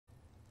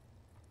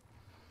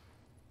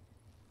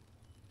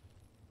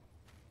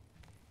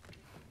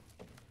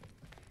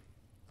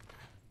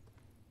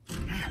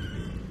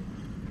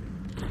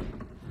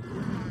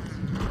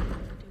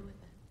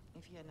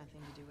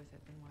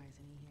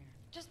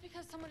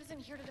because someone isn't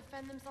here to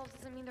defend themselves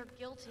doesn't mean they're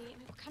guilty. I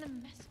mean, what kind of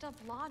messed up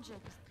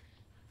logic?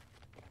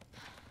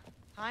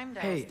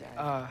 Heimdall's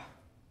dead.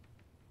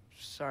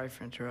 Sorry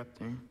for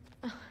interrupting.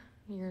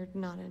 You're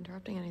not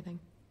interrupting anything.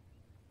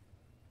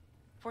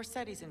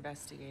 Forseti's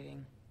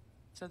investigating,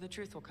 so the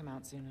truth will come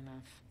out soon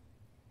enough.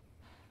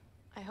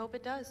 I hope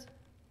it does.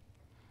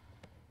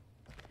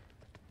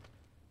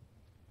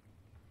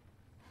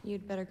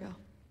 You'd better go.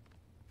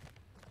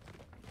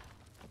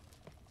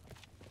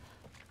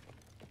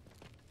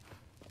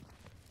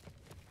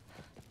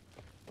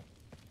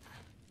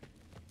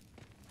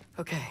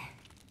 Okay.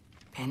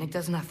 Panic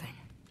does nothing.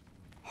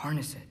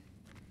 Harness it.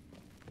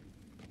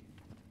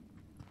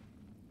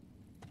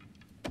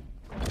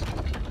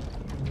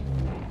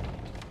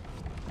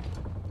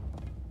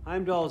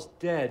 Heimdall's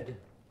dead.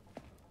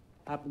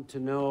 Happen to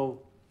know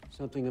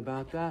something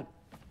about that?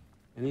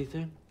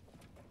 Anything?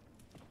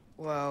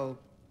 Well,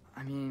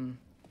 I mean,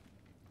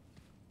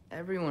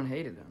 everyone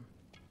hated him.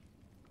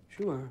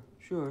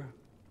 Sure.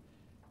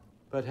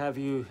 But have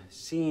you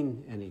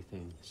seen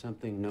anything?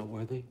 Something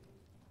noteworthy?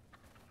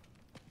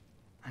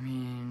 I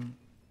mean,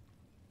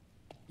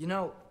 you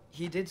know,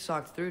 he did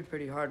sock through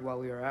pretty hard while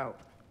we were out.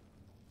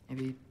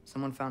 Maybe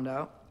someone found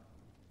out?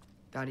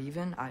 Got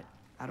even? I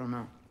don't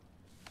know.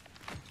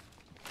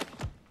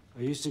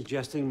 Are you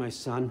suggesting my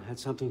son had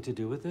something to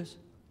do with this?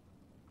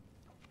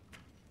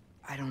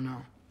 I don't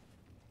know.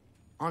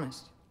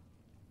 Honest.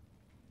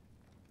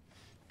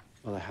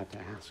 Well, I had to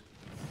ask.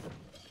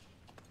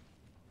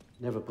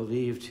 Never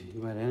believed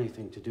you had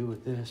anything to do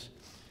with this.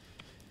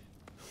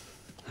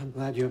 I'm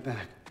glad you're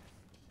back.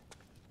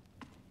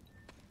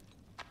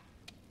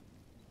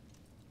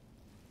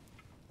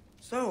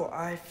 So,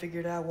 I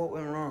figured out what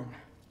went wrong.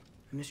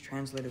 I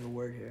mistranslated a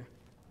word here.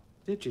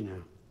 Did you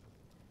now?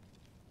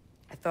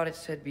 I thought it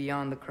said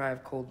beyond the cry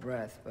of cold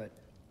breath, but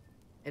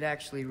it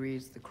actually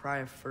reads the cry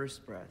of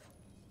first breath.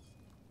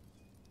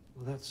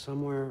 Well, that's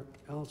somewhere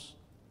else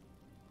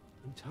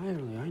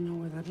entirely. I know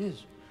where that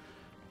is.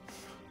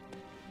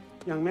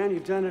 Young man,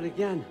 you've done it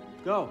again.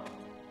 Go.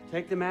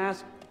 Take the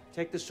mask,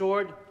 take the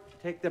sword,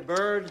 take the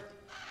bird.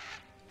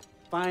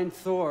 Find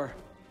Thor.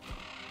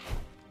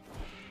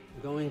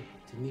 We're going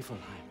to Niflheim.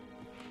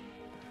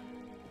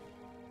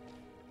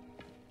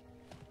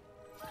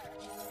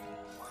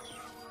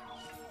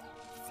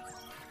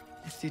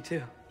 Missed you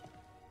too.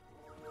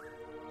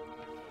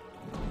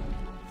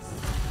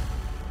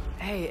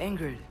 Hey,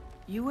 Ingrid,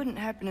 you wouldn't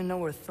happen to know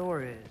where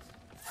Thor is?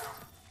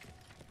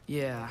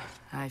 Yeah,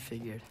 I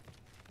figured.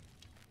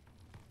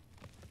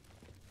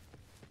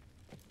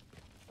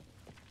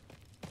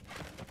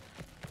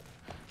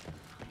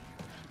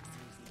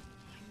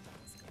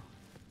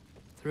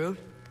 Through?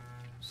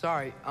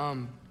 Sorry,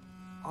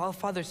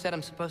 Allfather said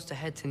I'm supposed to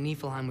head to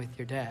Niflheim with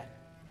your dad.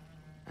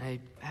 I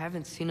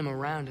haven't seen him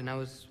around, and I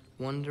was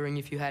wondering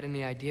if you had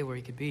any idea where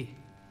he could be.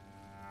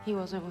 He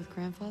wasn't with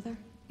Grandfather?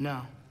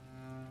 No.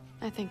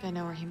 I think I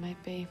know where he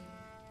might be.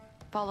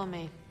 Follow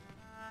me.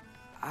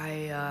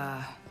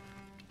 I,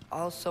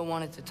 also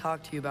wanted to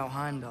talk to you about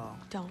Heimdall.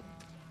 Don't.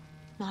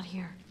 Not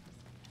here.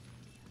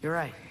 You're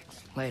right.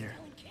 Later.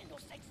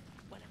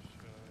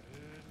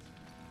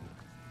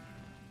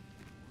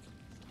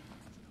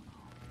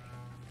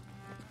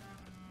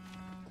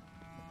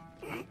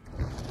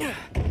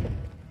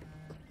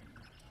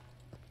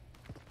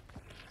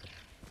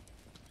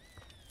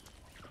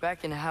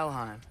 Back in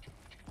Helheim,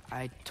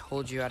 I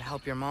told you I'd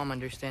help your mom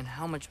understand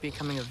how much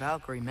becoming a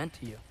Valkyrie meant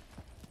to you.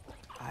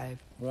 I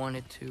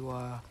wanted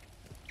to,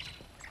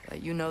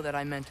 let you know that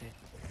I meant it.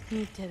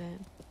 You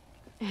didn't.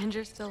 And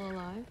you're still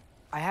alive?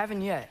 I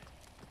haven't yet,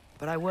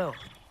 but I will,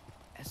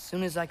 as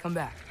soon as I come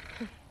back.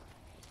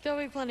 There'll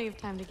be plenty of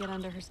time to get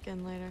under her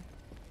skin later.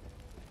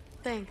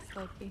 Thanks,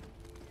 Loki.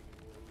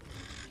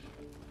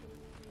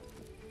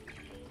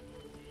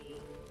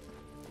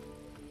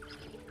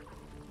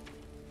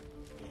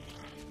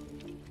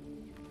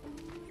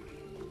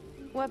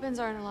 Weapons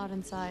aren't allowed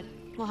inside.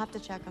 We'll have to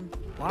check them.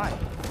 Why?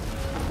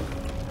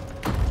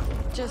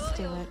 Just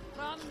do it.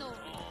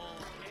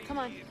 Come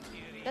on.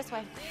 This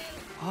way.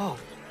 Oh.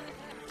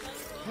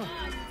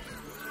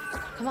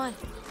 Come on.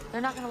 They're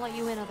not gonna let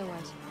you in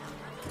otherwise.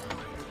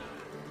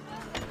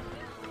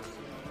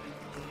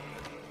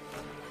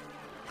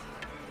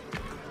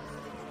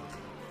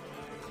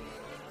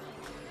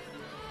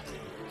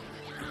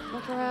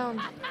 Look around.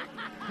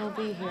 He'll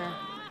be here.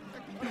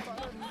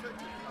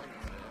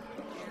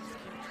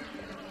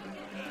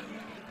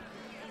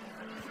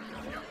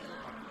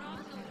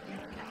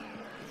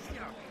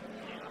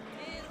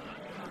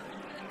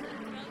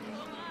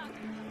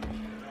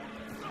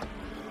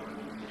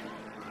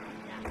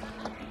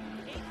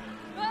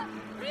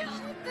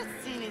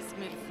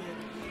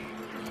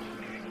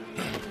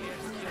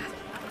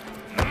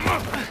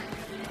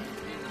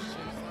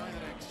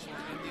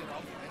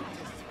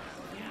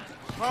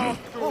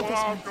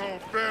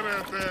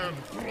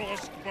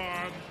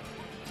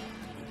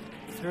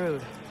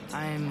 Through.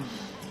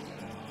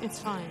 It's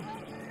fine.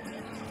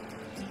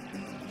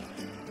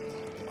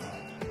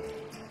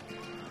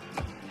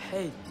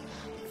 Hey,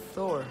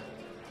 Thor.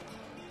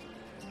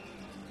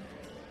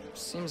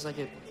 seems like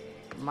it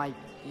might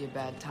be a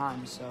bad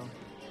time, so...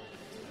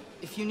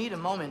 If you need a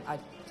moment, I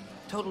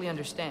totally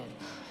understand.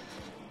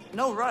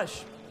 No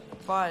rush,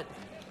 but...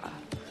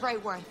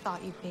 Right where I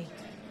thought you'd be.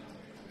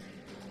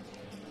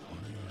 What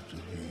are you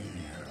doing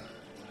here?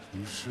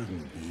 You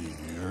shouldn't be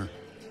here.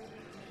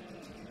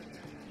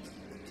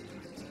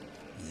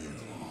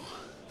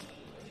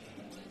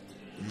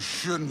 You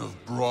shouldn't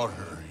have brought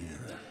her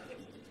here.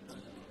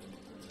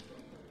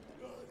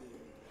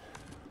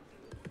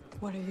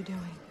 What are you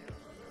doing?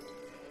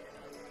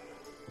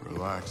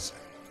 Relaxing.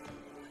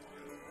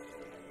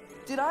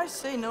 Did I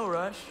say no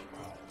rush?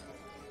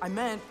 I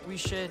meant we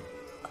should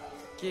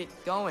get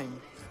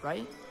going,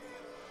 right?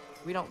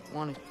 We don't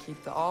want to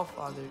keep the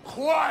Allfather...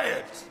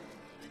 Quiet!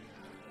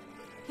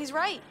 He's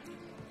right.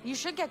 You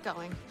should get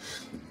going.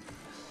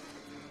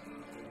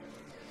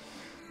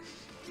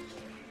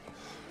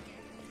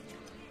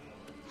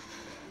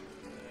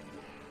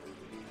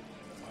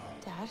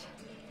 Dad?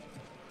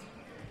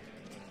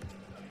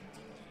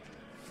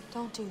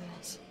 Don't do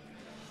this.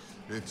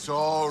 It's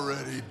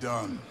already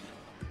done.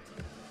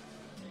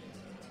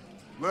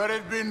 Let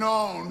it be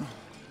known,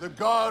 the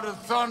God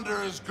of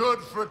Thunder is good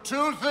for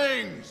two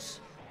things.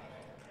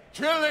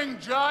 Killing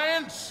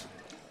giants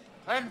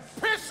and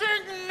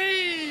pissing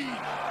me!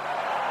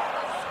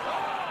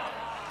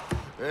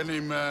 Any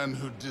man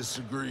who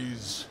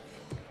disagrees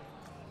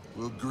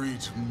will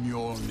greet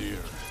Mjolnir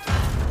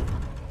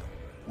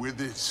with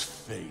its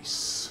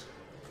face.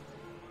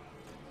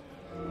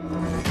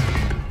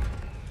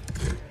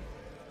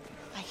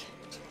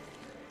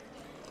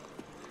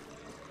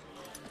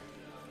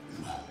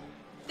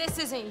 This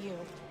isn't you.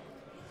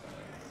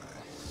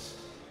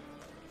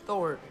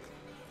 Thor...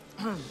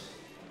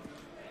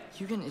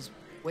 Hugin is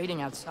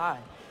waiting outside.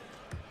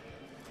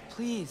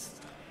 Please,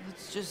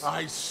 let's just...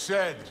 I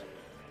said,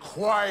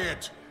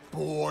 quiet,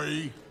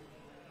 boy.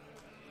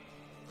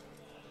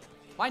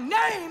 My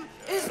name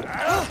is...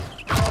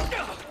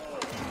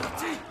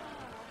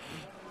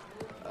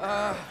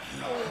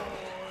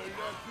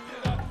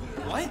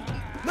 What?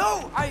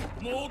 No,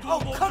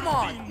 Oh, come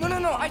on!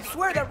 No, I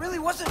swear that really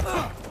wasn't...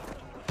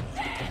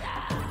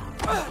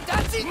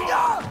 That's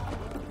enough!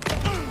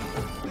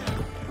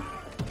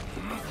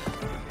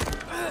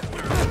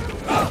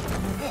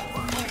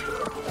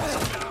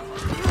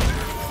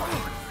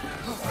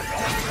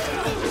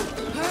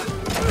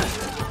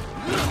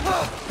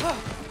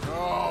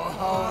 Oh,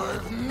 how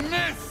I've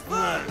missed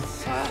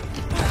this!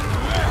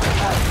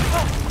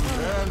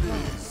 And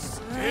he's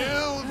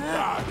still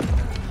got it.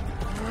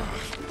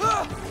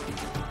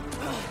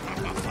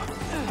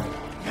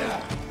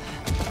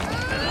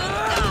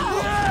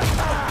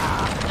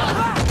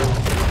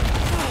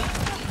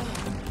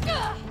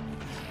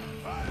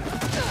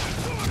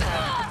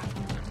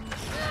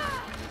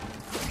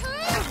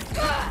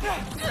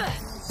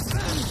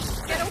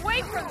 Get away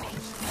from me!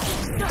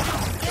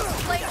 This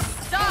place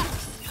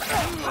sucks!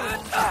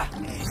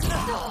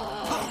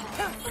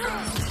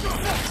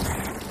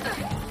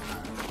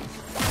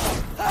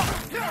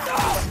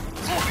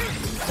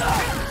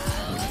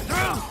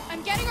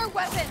 I'm getting her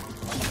weapon!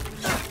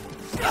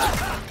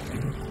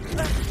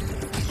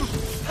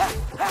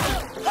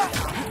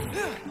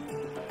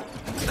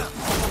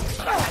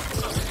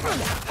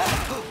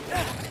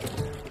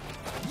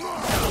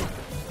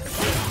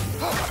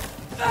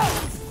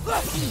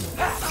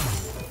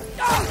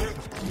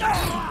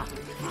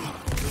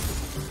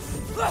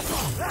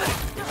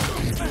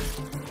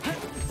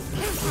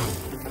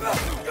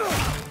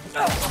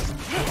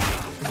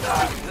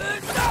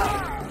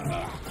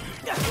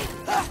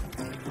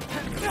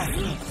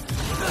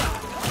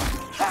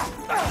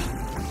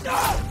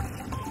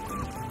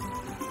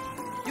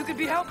 You could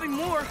be helping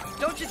more,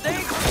 don't you think?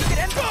 You could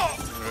end up...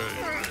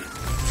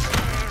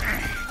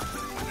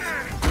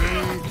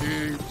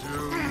 Thinking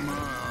too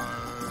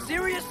much.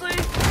 Seriously?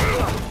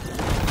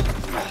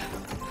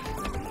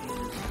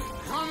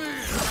 Come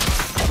here.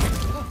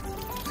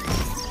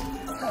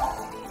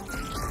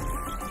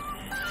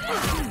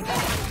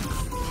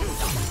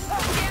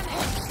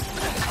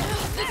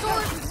 The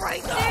door's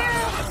right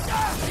there!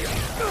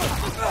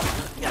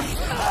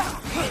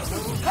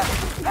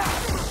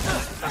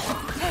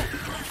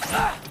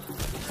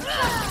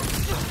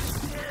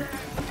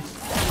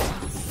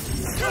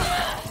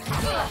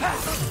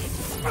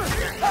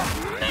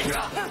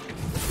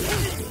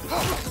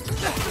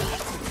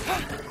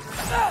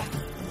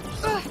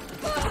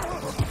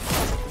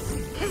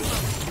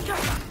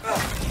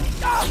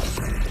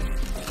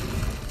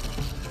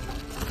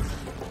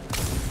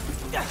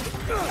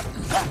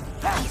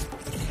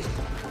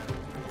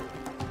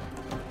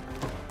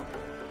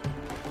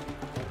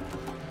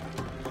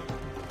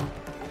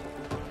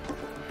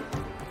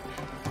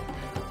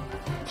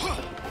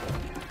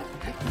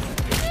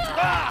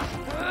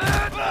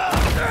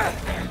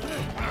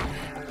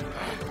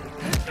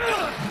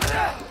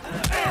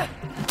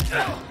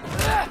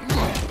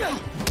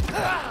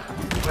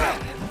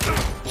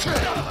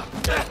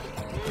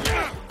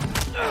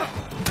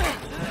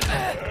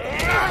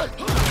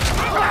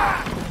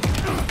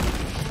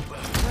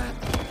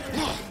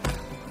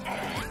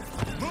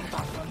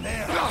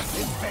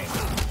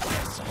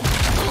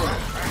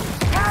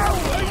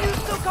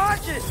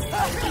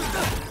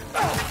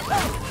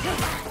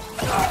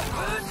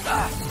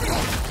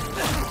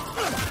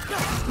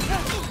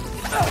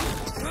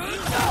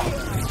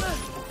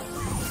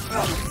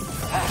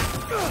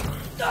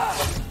 Now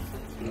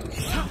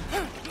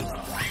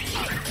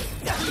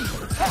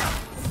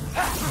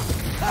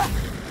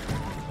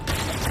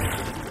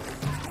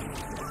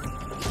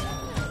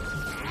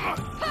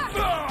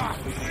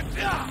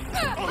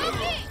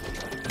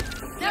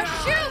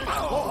shoot!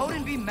 Will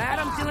Odin be mad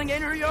I'm stealing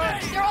in her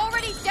yard? They're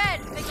already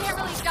dead. They can't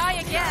really die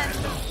again.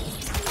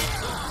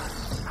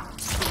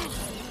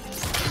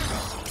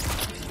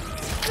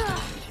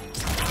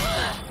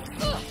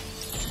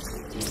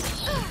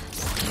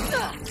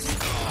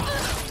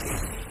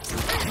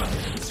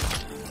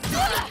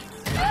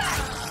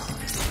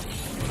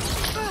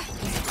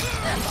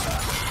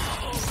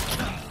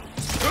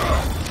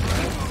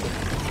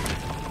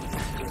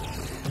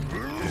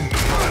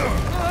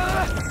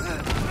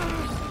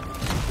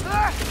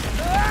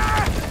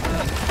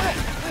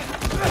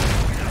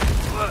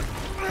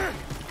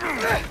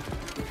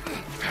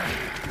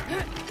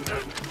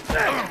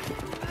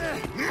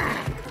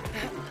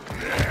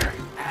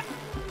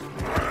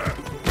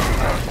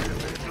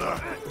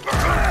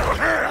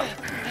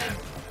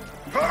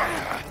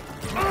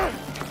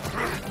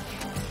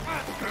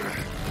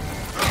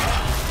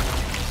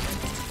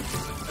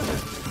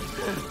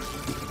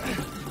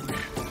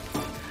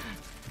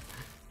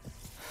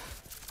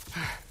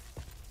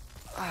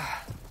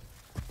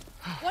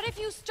 What if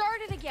you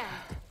started again?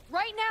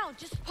 Right now,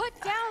 just put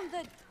down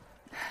the...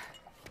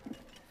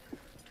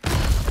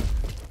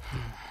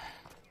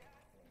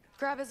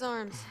 Grab his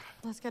arms.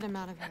 Let's get him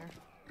out of here.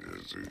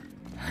 It's a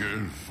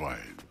good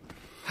fight.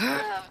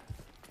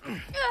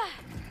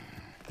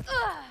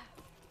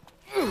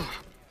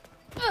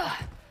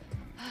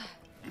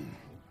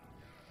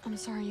 I'm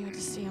sorry you had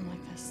to see him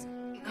like this.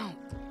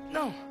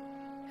 No.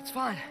 It's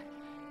fine.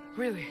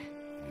 Really.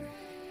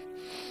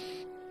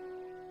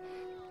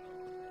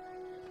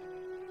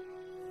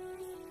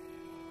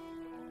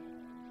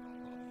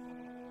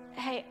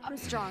 Hey, I'm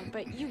strong,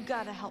 but you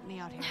gotta help me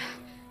out here.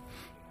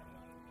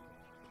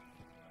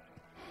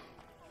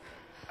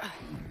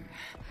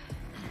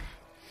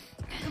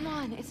 Come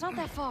on, it's not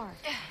that far.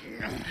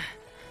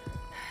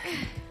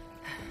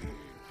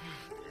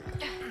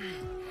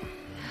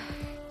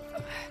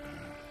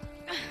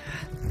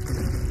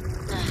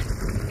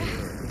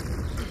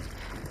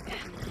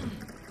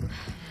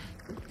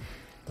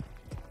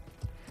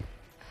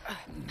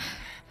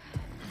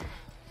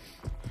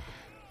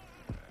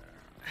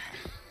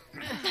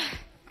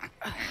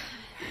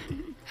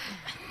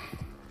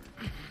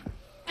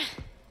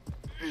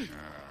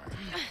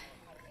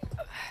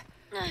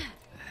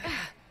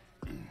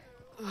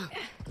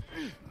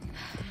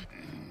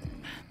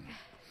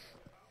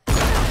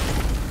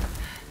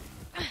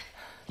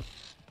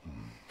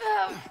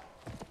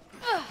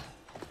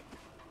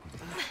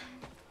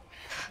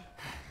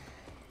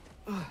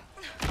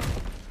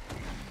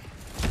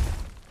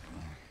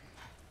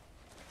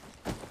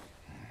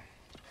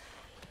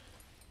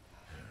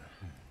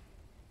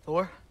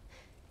 Thor?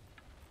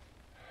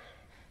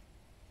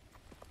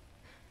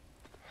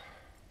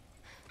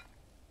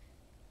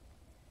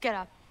 Get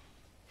up.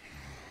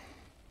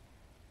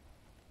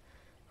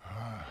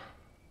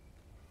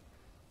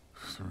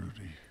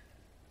 Thrudy.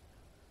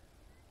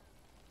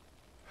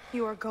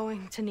 You are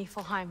going to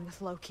Niflheim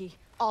with Loki.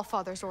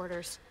 Allfather's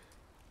orders.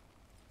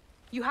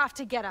 You have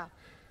to get up.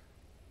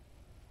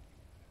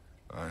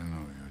 I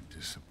know you're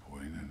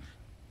disappointed.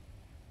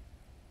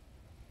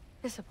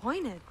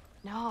 Disappointed?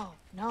 No.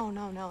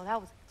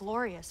 That was a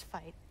glorious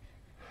fight.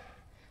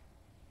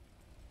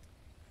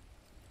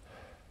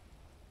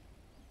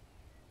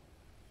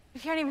 You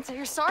can't even say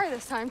you're sorry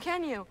this time,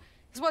 can you?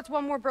 Because what's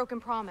one more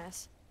broken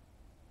promise?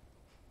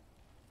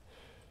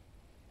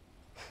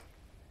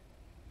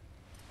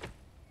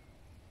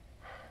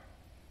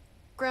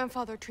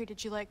 Grandfather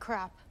treated you like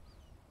crap.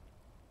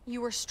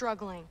 You were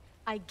struggling.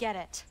 I get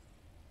it.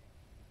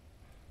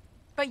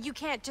 But you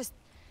can't just...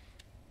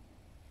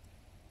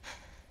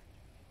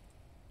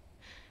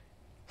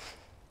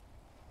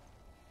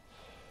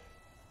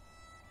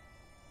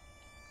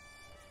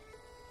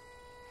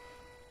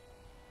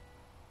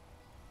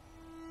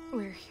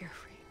 We're here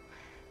for you.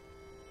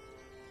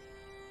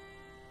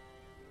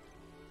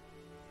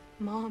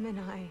 Mom and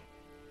I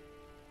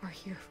are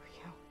here for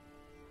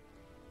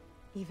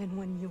you. Even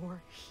when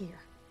you're here.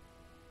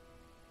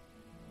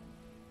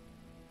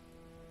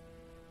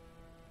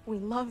 We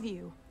love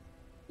you.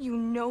 You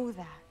know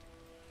that.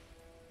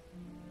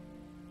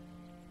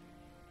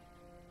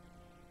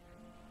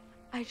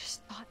 I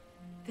just thought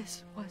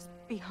this was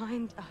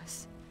behind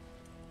us.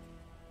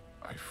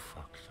 I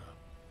fucked up.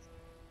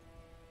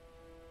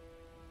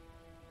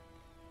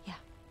 Yeah,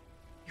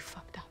 you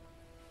fucked up.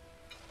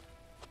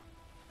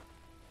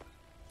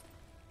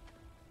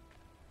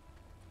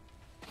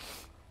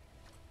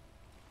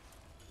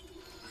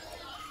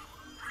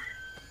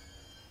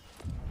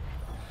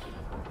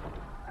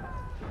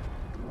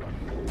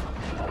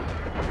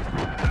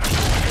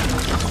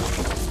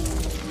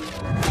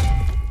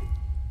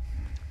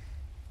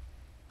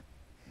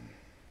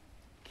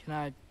 Can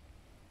I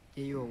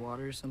get you a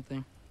water or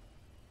something?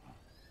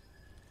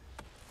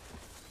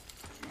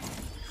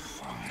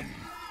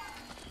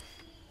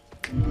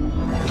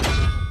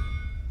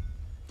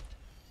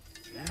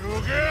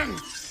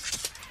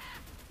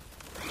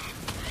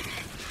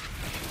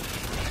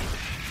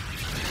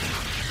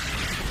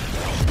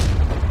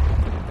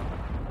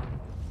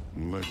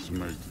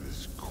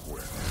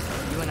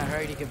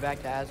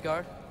 back to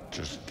Asgard?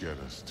 Just get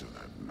us to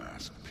that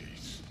mask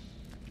piece.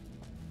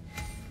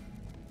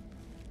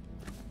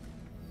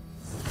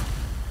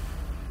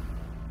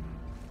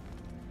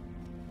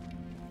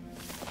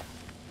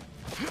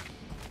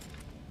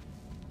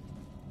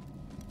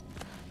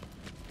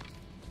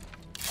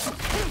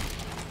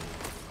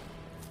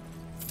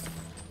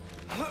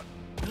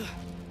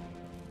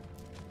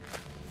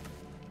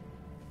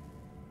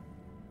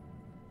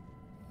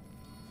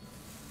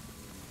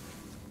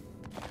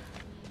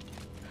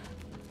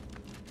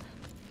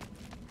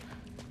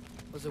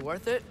 Was it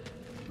worth it?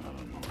 I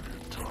don't know what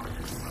you're talking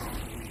about.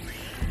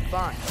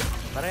 Fine,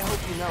 but I hope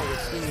you know what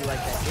seeing you like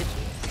that hit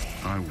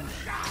you. I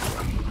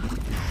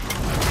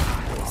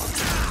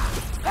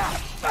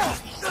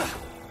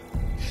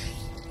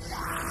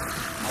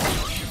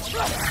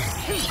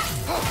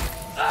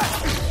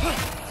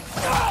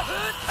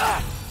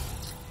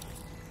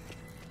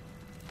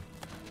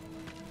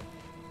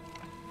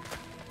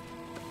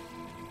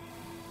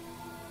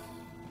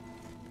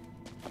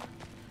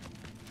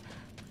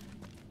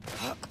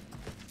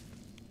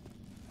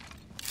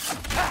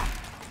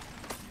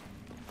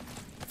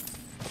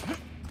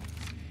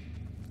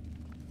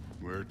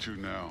Where to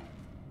now?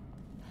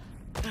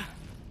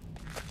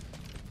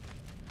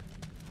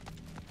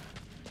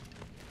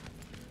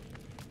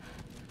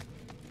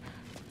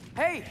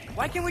 Hey,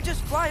 why can't we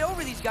just fly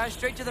over these guys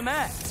straight to the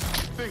mat?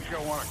 Think I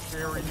want to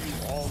carry you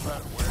all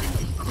that way?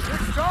 You're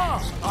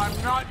strong!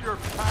 I'm not your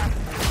passenger.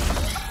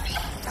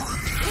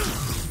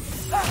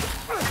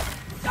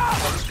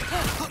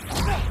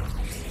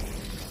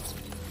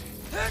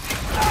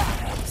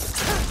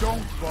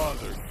 Don't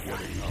bother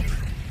getting up.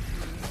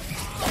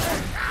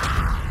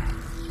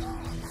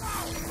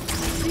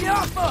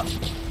 Yappa!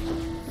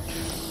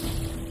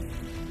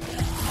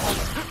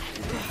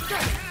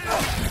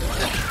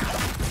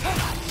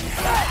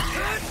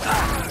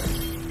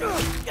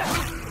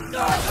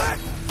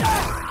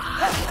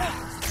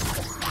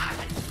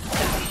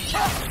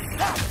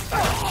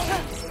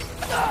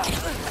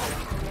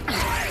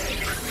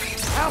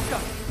 Alka!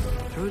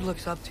 Druid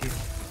looks up to you.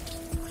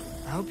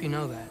 I hope you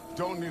know that.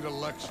 Don't need a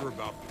lecture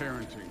about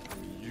parenting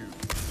from you.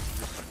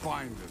 Just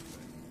find the thing.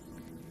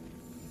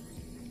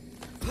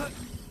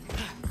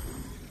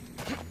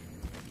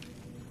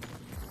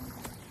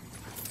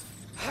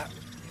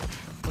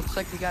 Looks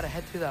like we gotta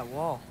head through that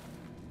wall.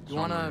 You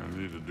wanna... Something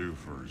I need to do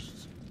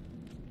first.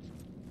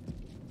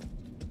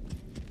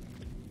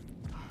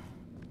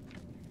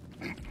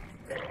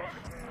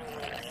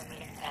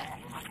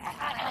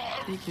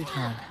 Take your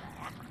time.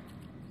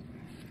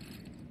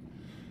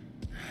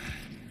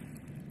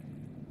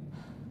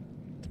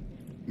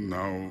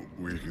 Now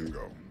we can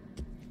go.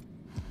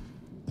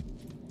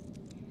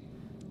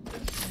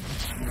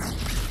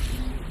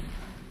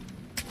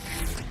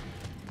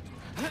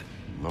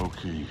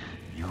 Loki,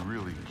 you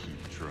really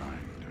keep trying to...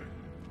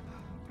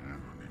 I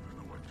don't even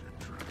know what you're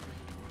trying to do.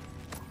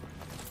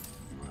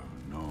 You have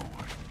no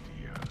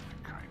idea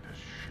the kind of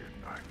shit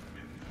I've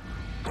been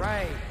through.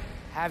 Right.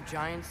 Half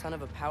giant, son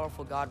of a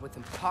powerful god with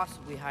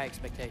impossibly high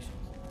expectations.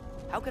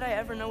 How could I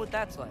ever know what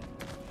that's like?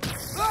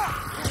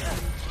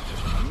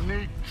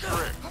 Neat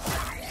trick.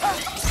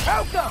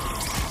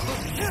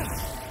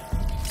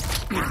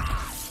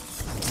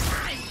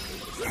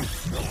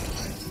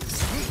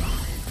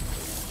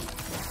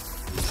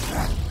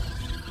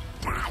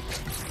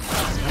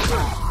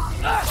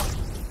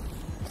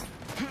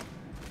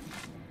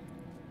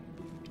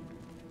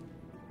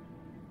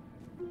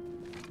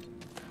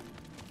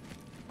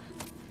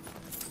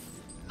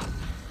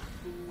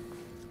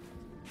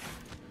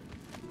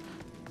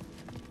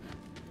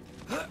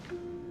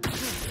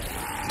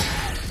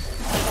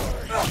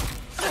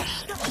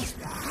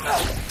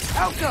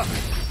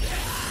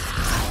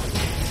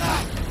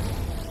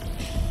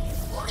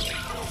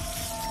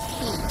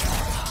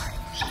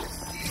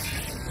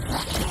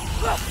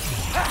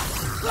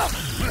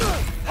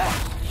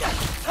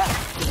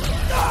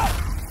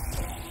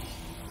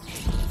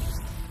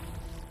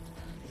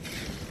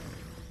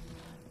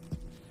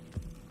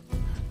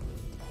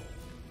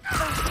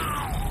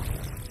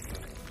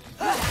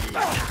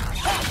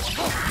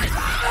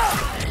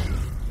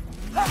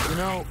 You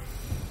know,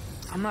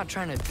 I'm not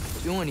trying to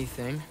do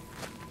anything.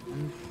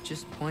 I'm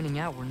just pointing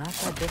out we're not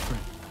that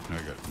different. I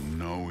got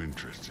no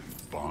interest in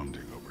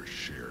bonding over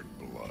shared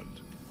blood.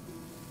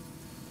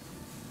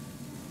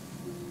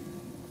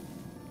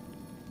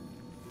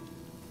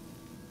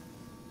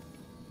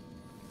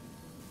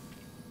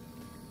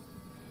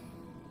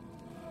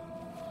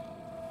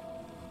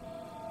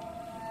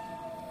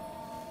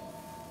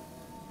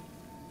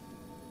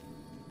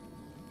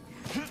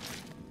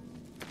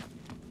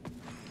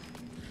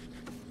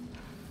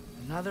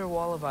 Another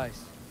wall of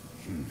ice.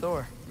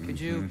 Thor, could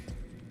you...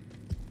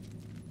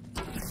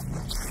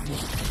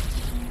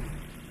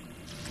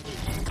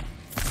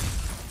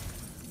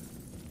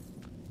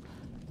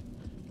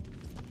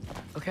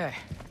 Okay,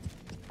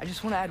 I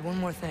just want to add one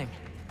more thing.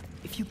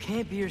 If you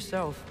can't be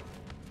yourself,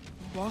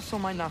 you also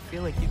might not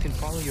feel like you can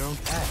follow your own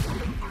path.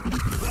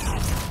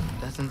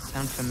 Doesn't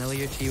sound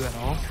familiar to you at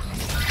all?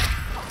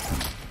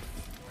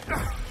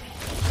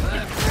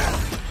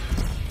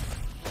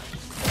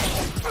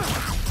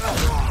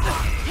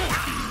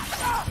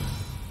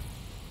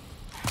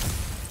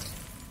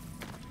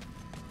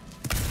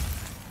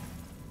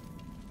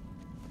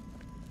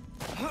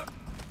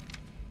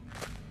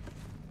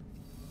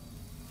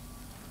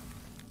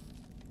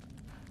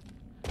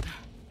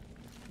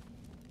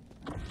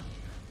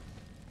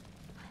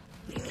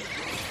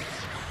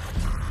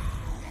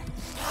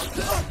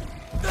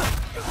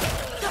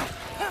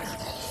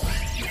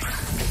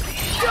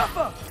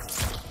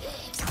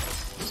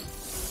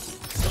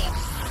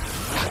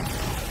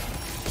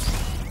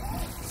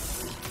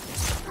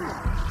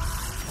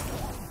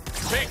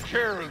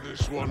 care of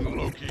this one,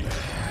 Loki.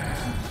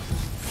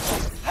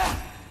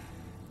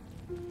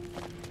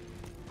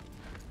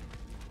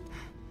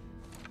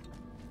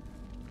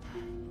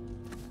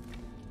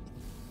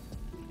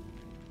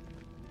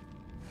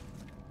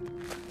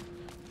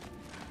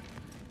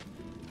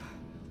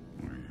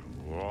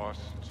 We lost.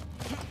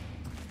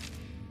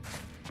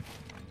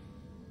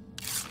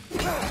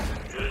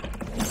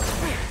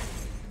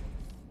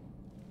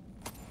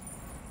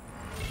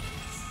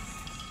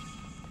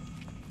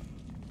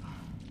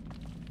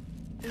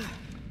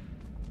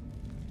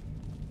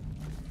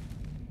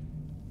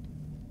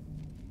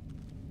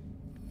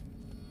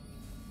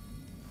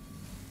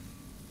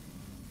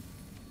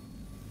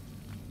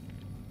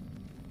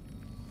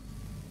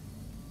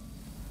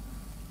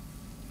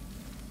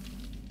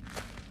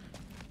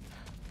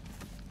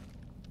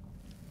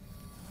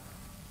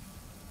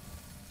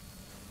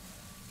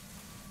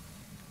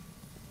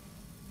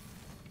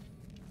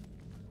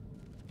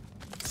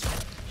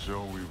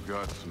 So we've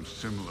got some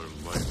similar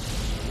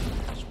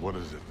lights. What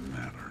does it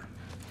matter?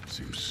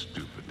 Seems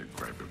stupid to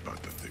gripe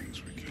about the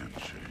things we can't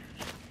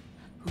change.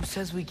 Who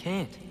says we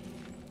can't?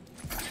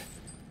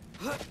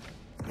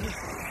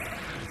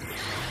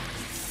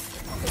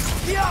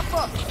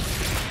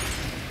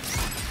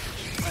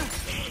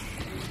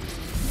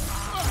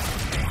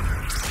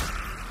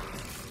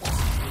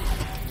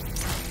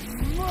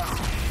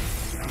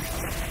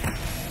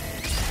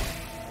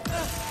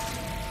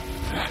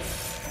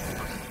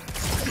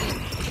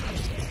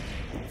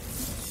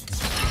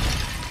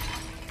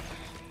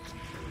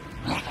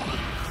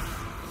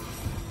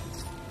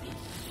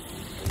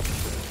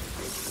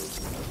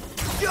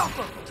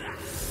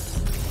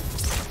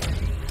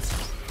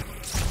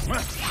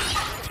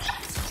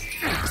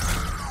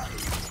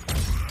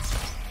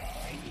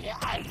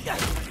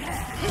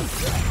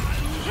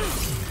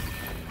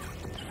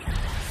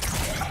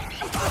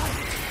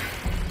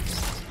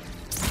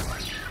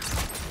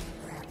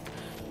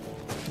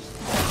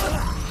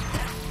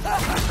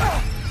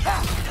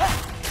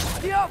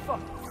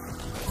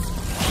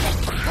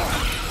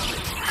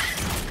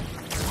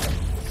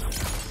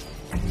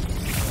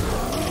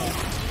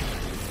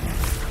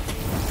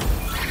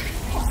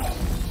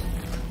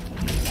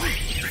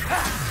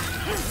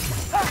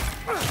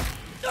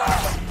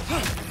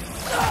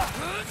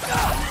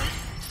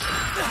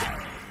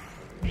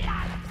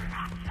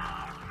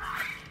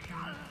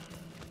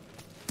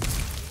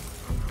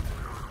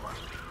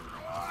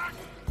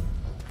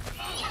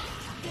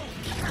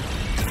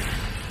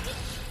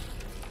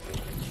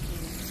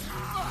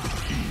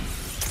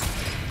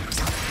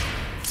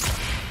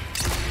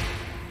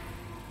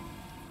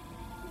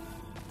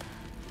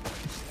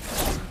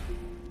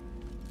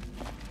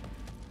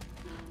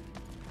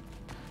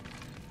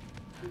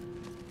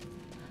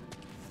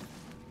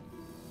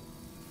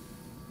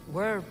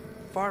 We're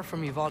far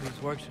from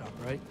Ivaldi's workshop,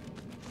 right?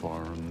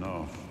 Far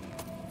enough.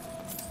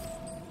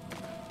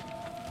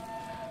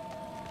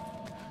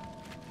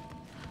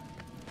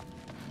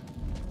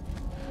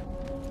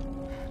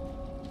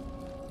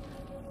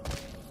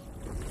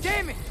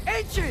 Damn it!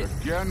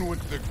 Ancient! Again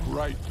with the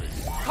griping.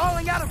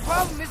 Calling out a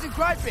problem isn't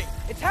griping.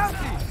 It's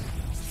healthy!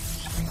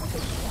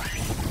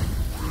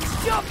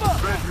 Jump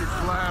up! Bet you're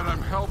glad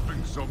I'm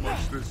helping so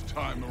much this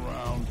time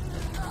around.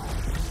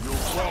 You're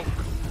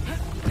welcome.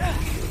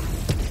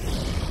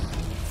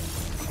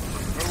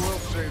 I will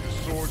say the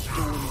sword's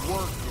doing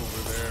work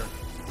over there.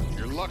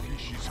 You're lucky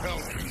she's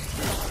helping,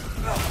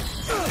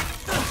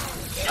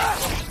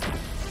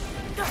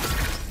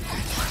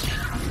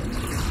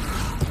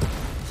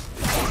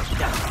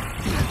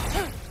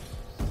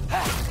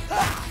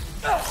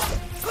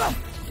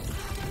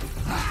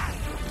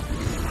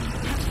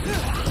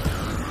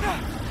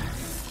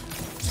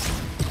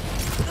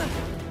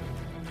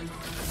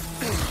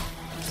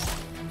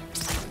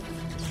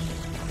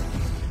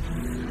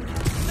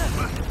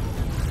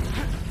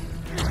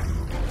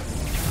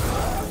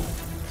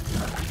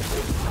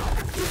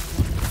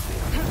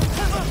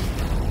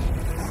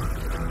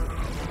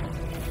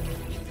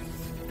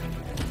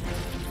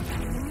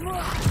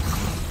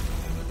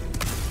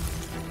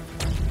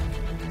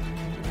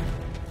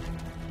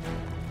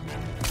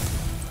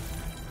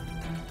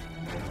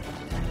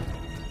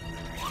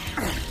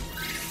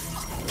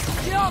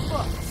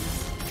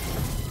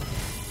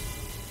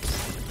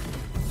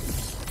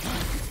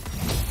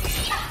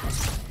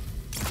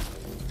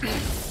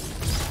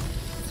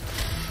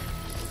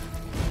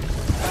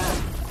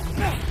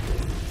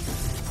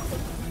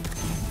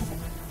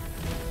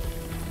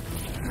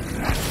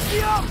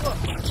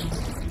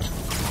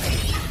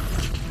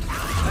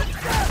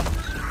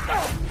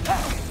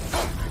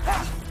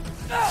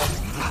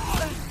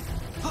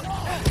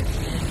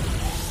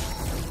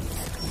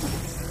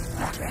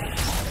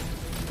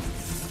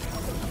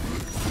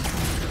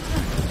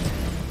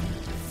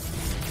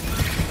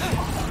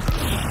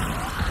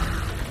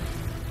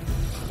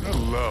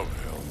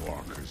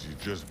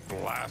 just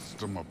blast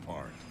them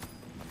apart.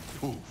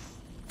 Poof.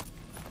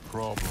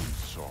 Problem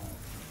solved.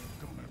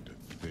 Don't have to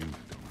think,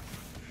 don't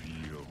have to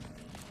feel.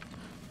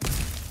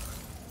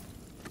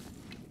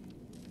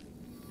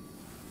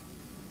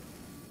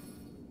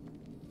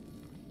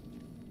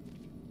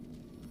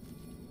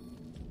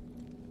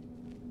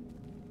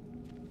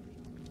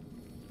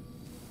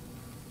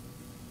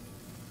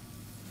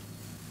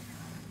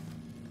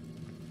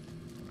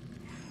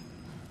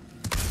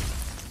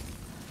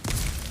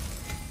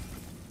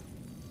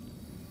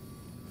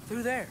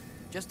 Through there,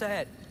 just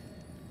ahead.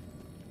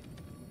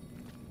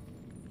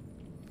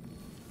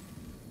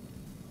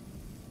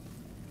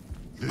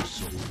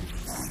 This'll be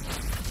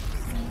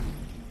fun.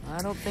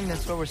 I don't think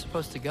that's where we're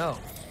supposed to go.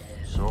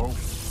 So?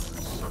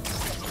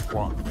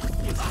 What?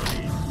 It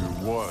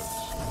was.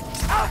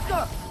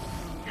 Alka!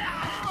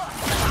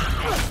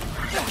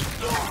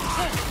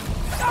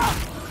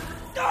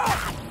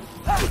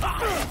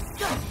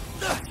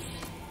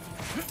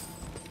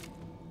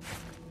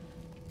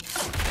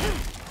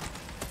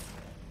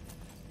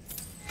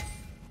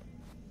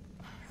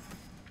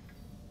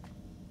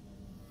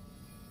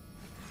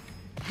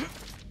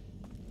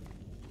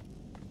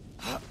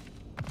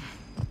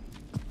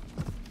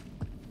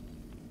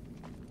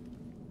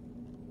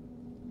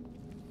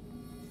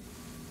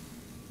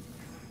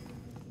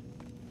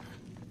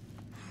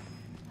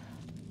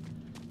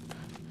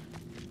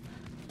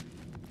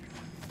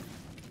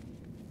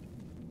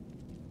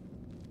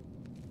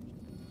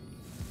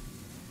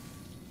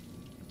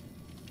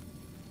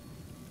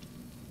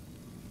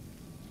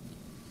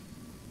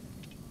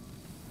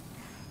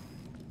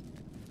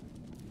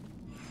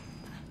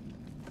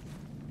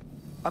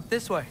 Up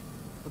this way.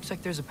 Looks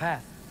like there's a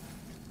path.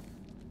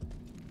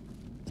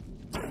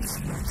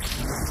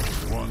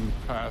 One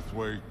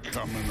pathway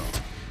coming up.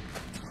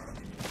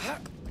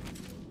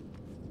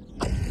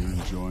 You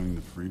enjoying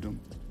the freedom?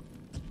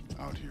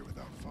 Out here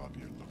without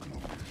Fabio looking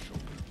over your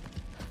shoulder.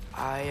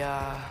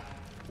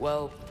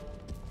 Well,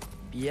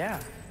 yeah,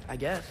 I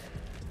guess.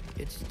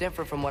 It's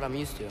different from what I'm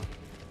used to.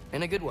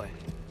 In a good way.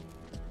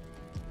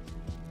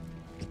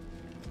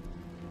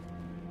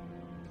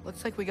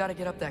 Looks like we gotta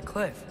get up that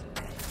cliff.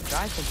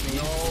 I think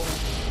maybe...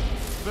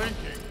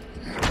 Thinking.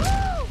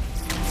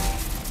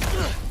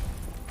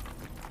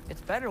 It's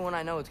better when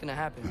I know it's gonna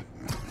happen.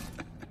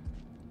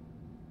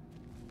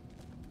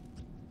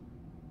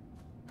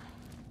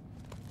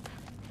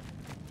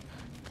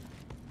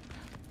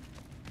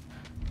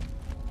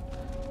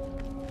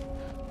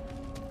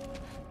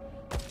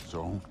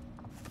 So?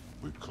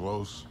 We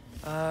close?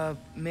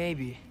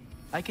 Maybe.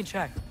 I can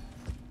check.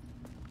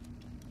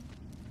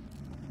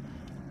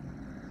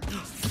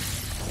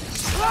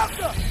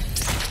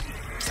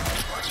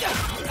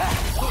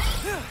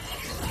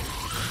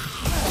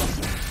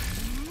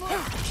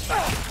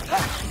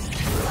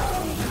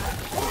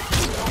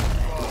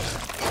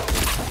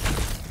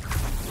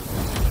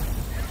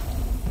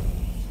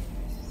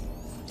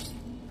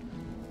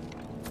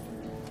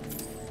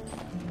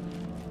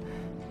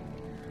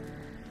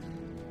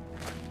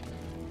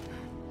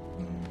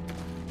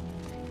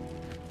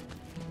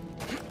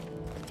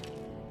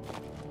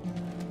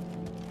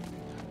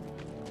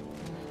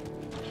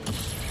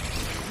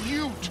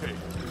 You take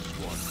this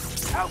one.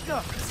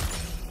 Alka!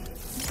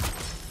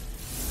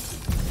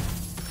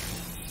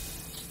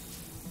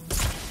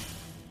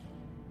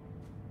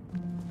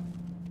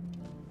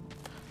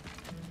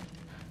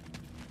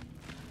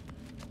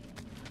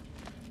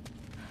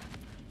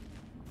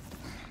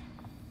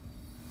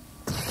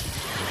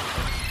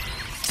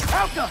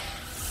 Alka!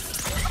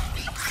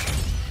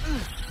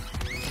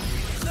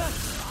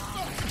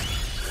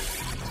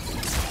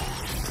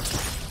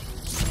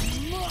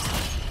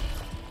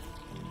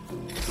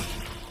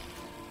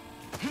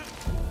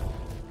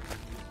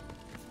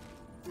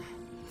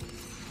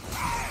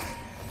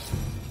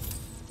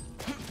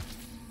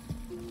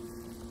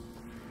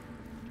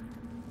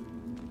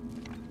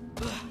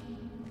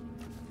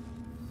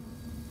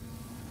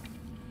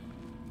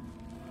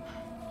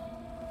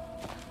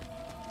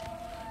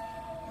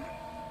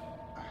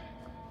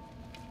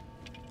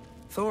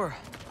 Thor,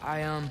 I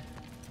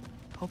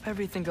hope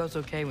everything goes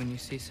okay when you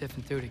see Sif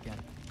and Thud again.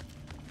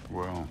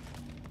 Well,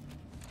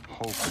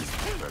 hope is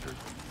better than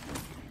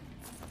thinking.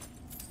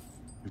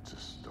 It's a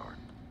start.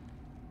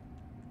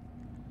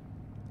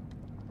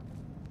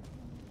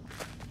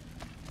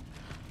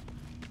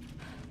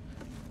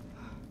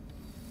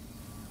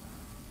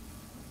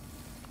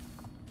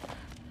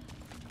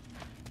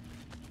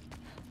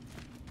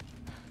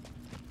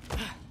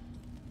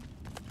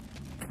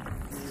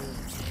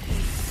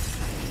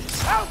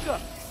 Alka!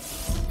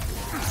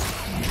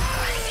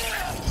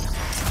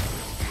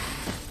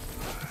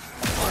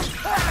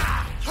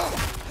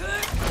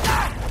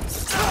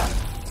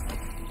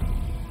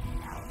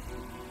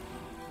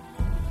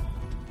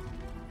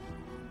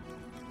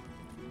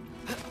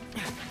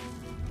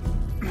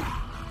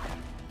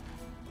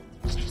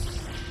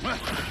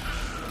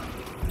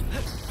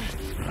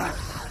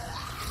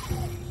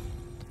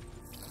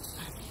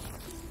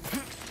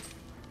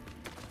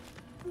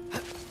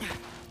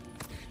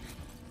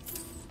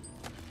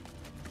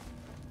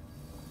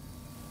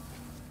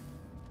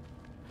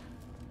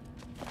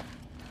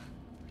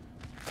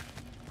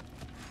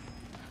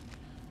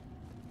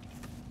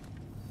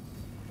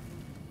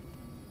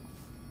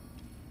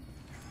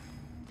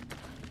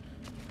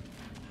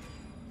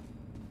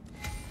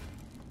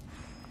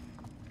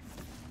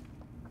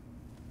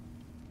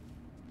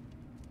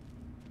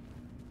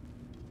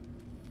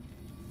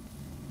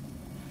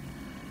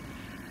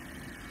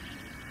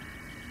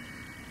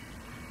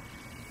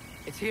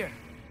 It's here.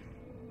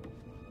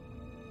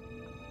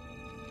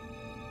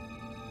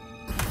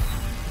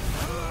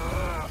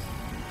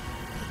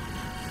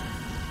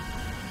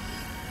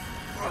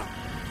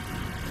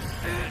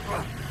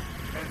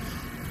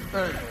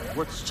 Hey,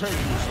 what's taking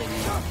so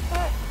long?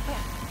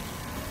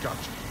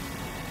 Gotcha.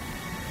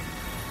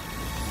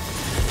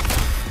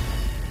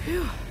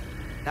 Phew.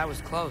 That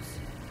was close.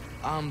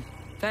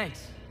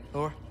 Thanks,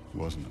 Thor.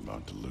 Wasn't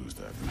about to lose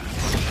that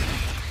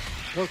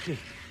match. Loki,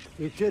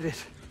 you did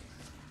it.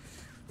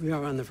 We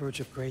are on the verge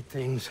of great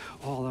things.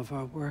 All of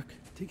our work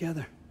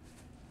together.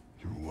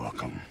 You're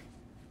welcome.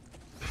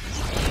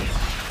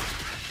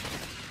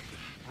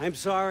 I'm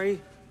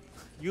sorry.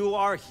 You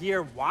are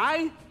here.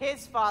 Why?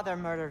 His father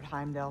murdered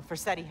Heimdall.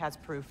 Forseti has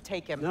proof.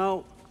 Take him.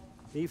 No.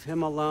 Leave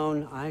him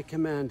alone. I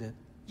command it.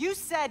 You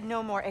said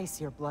no more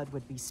Aesir blood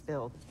would be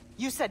spilled.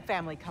 You said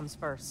family comes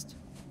first.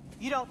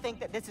 You don't think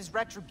that this is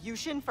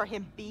retribution for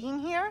him being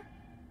here?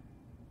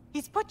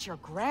 He's put your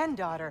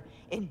granddaughter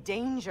in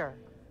danger.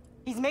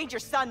 He's made your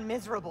son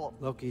miserable.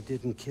 Loki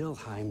didn't kill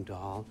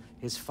Heimdall.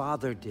 His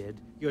father did.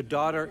 Your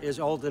daughter is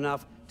old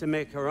enough to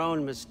make her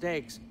own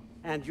mistakes.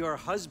 And your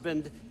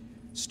husband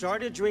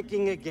started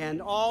drinking again,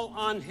 all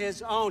on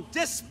his own.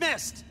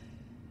 Dismissed!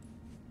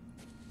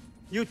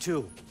 You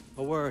two,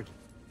 a word.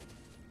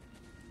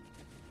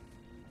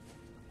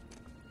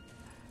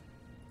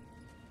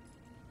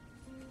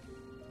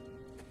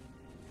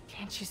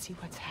 Can't you see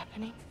what's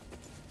happening?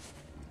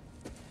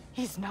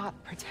 He's not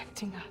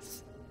protecting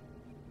us.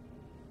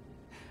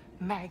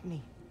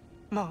 Magni,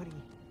 Modi,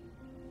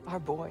 our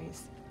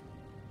boys.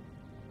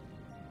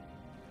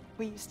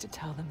 We used to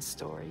tell them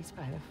stories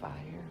by the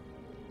fire.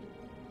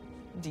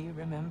 Do you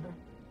remember?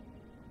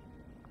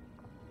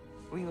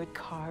 We would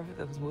carve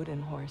those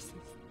wooden horses.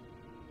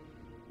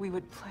 We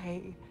would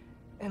play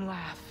and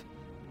laugh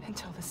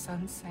until the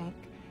sun sank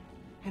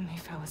and they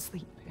fell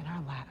asleep in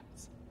our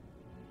laps.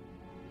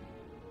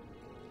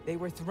 They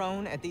were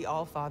thrown at the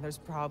Allfather's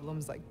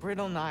problems like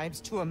brittle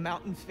knives to a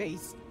mountain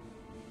face.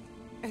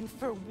 And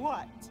for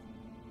what?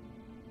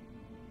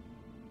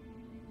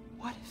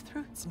 What if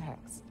Thrud's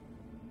next?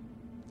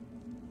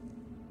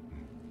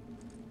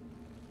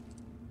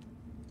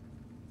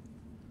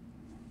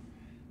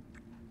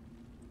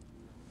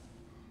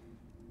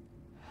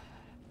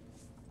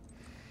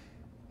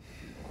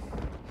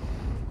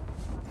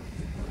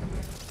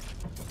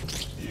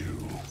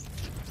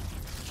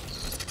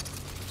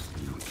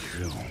 You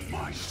kill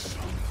my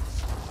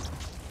sons.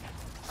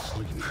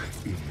 Sleep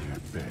in their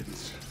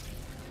beds.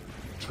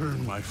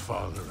 Turn my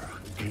father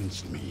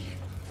against me.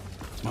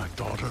 My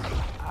daughter.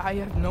 I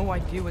have no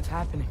idea what's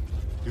happening.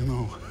 You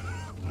know,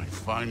 I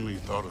finally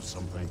thought of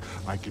something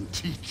I can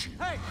teach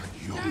you. Hey!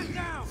 Stand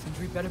down!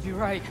 Sindri better be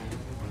right.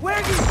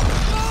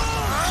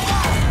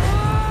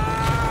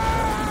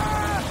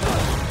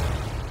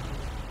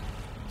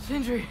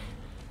 Sindri!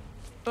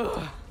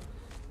 Ugh.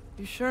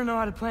 You sure know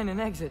how to plan an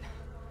exit.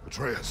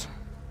 Atreus.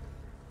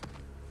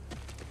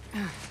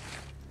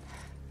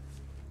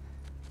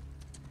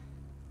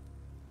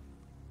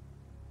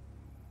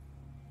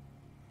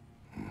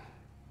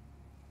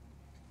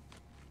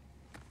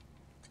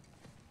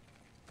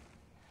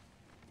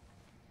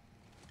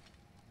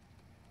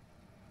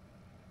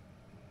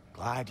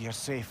 Glad you're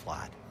safe,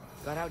 lad.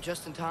 Got out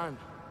just in time.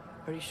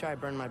 Pretty sure I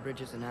burned my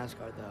bridges in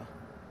Asgard, though.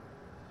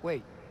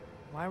 Wait,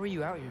 why were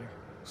you out here?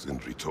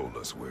 Sindri told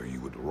us where you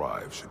would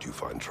arrive should you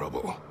find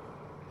trouble.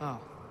 Oh,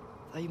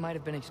 thought you might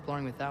have been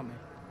exploring without me.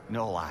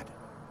 No, lad.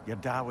 Your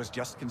dad was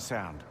just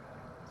concerned.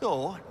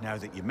 Though, now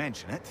that you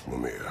mention it...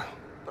 Mimir,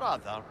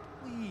 Brother,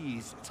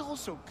 please. It's all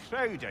so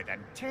crowded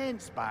and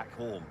tense back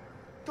home.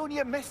 Don't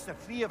you miss the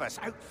three of us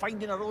out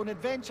finding our own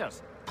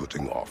adventures?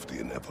 putting off the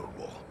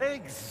inevitable.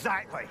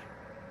 Exactly.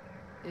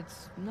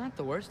 It's not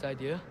the worst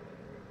idea.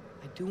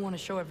 I do want to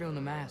show everyone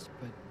the mask,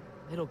 but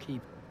it'll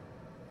keep.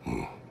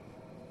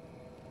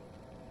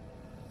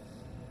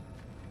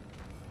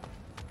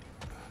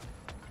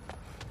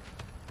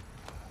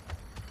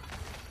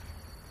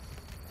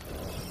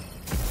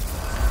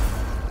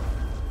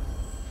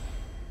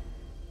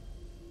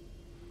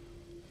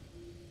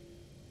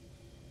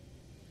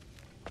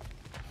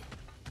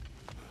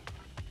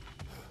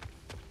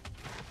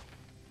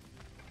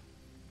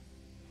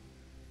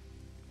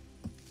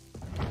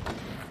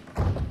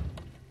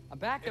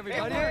 Back,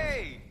 everybody.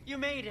 Hey, you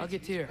made it. I'll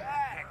get here.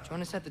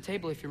 Join us at the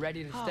table if you're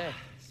ready to stay.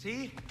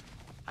 See?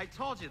 I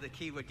told you the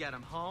key would get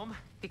him home.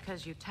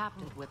 Because you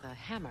tapped it with a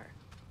hammer.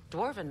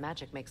 Dwarven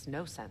magic makes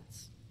no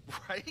sense.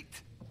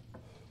 Right?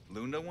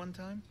 Luna one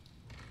time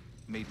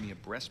made me a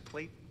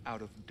breastplate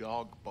out of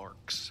dog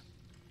barks.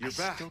 You're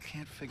back. I still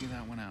can't figure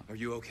that one out. Are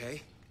you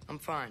okay? I'm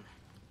fine.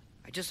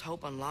 I just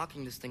hope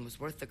unlocking this thing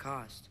was worth the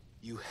cost.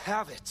 You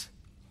have it.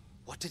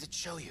 What did it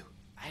show you?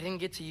 I didn't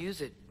get to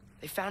use it.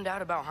 They found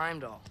out about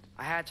Heimdall.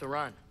 I had to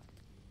run.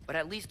 But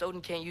at least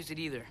Odin can't use it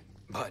either.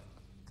 But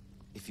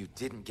if you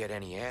didn't get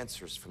any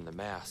answers from the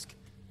mask,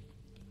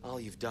 all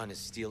you've done is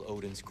steal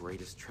Odin's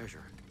greatest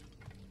treasure.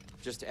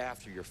 Just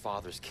after your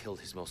father's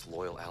killed his most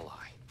loyal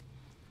ally.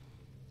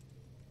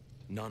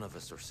 None of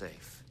us are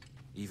safe,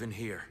 even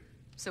here.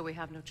 So we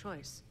have no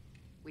choice.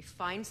 We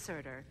find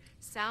Surtur,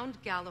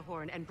 sound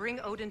Galahorn, and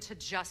bring Odin to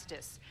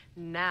justice.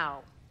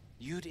 Now.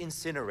 You'd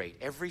incinerate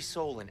every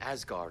soul in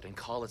Asgard and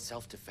call it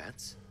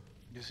self-defense?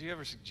 Does he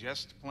ever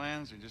suggest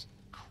plans or just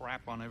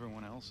crap on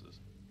everyone else's?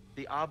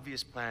 The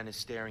obvious plan is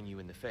staring you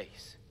in the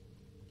face.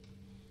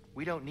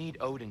 We don't need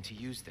Odin to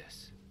use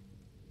this.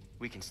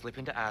 We can slip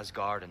into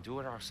Asgard and do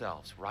it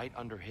ourselves, right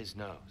under his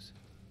nose.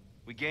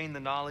 We gain the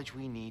knowledge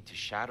we need to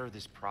shatter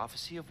this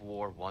prophecy of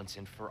war once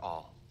and for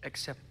all.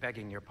 Except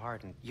begging your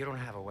pardon, you don't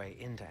have a way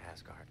into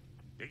Asgard.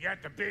 They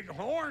got the big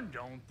horn,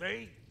 don't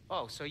they?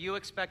 Oh, so you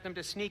expect them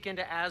to sneak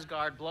into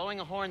Asgard, blowing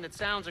a horn that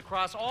sounds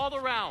across all the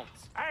realms?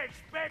 I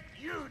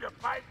expect you to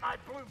fight my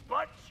blue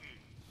butt cheek.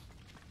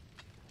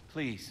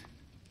 Please,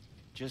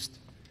 just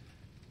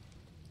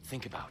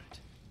think about it.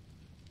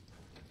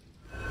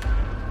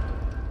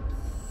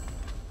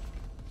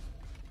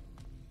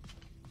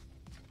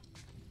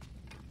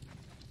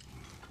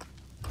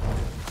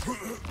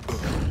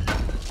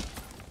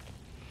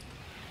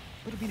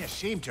 Would have been a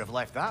shame to have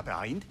left that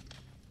behind.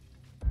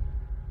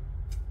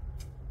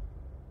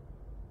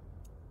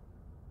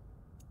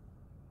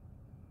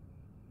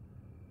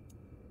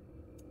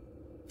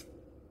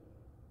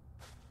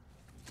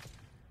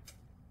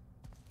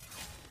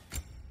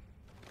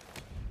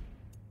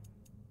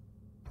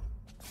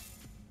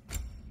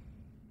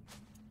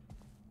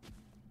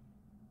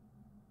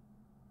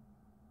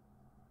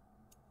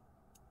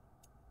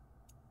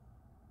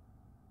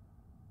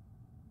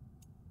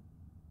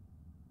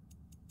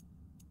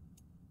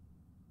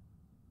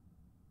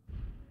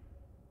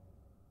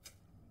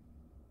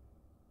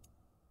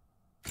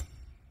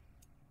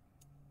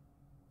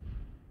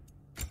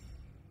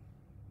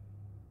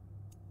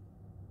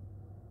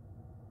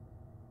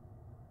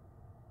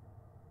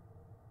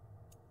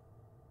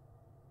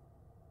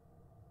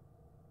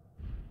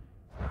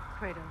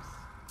 Kratos,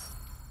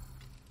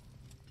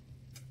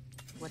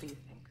 what do you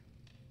think?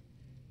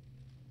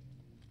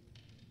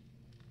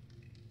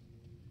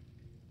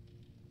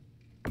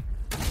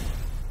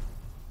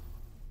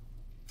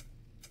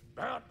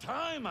 About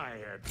time I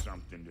had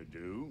something to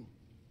do.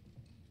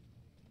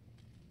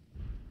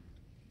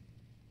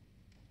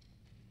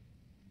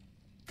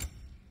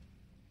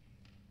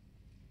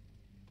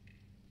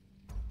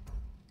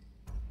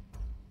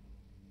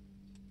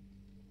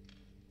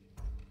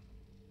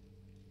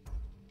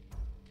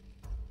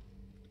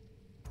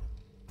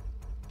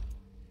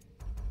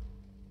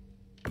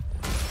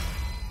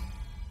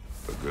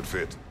 A good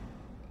fit.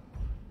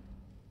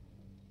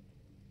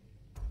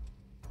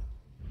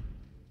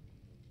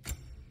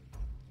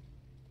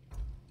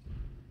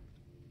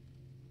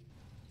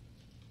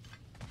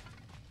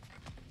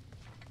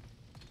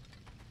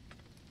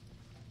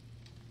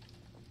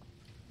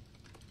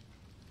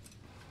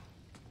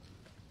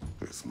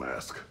 This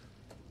mask.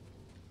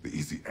 The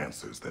easy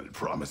answers that it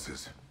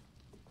promises.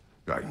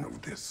 I know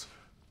this.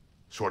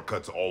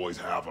 Shortcuts always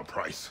have a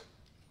price.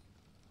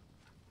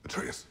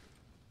 Atreus,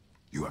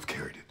 you have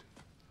carried it.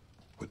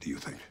 What do you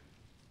think?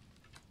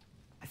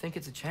 I think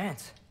it's a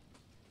chance.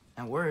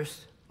 At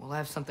worst, we'll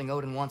have something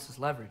Odin wants as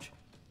leverage.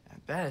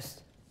 At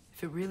best,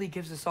 if it really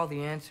gives us all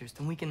the answers,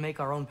 then we can make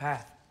our own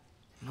path.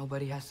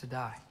 Nobody has to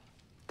die.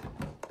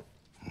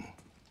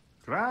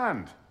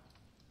 Grand.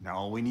 Now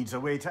all we need's a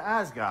way to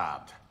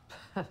Asgard.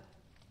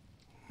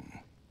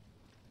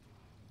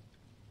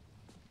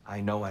 I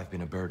know I've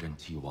been a burden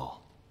to you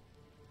all.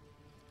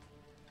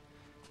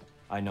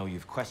 I know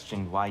you've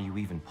questioned why you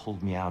even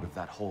pulled me out of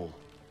that hole.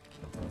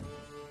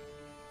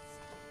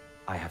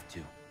 I have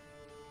too.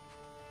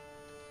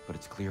 But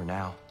it's clear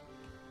now.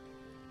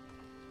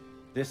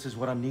 This is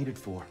what I'm needed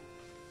for.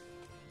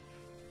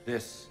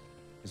 This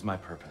is my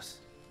purpose.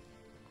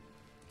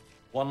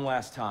 One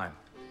last time,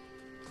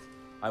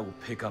 I will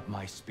pick up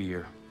my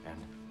spear and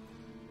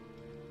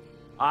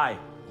I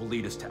will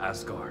lead us to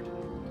Asgard.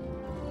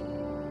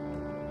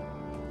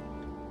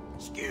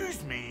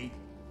 Excuse me,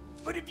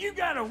 but if you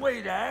got a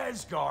way to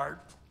Asgard,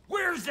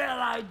 where's that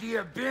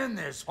idea been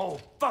this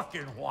whole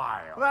fucking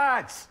while?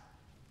 That's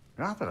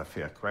rather a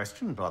fair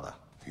question, brother.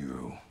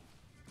 You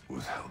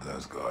withheld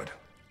Asgard.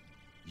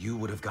 You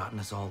would have gotten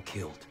us all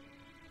killed.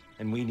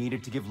 And we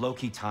needed to give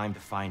Loki time to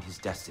find his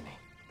destiny.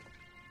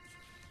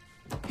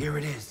 Here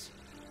it is.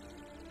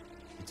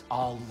 It's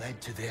all led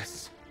to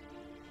this.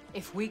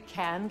 If we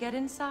can get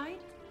inside,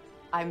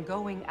 I'm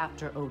going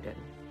after Odin.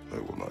 I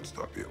will not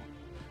stop you.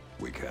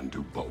 We can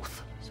do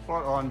both.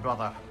 Spot on,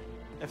 brother.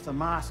 If the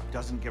mask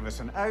doesn't give us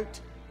an out,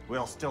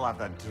 we'll still have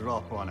the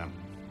drop on him.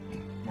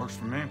 Works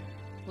for me.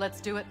 Let's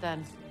do it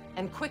then.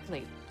 And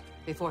quickly,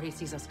 before he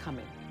sees us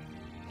coming.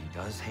 He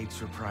does hate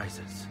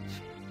surprises.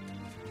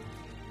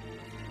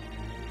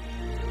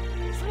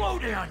 Slow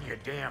down, you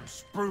damn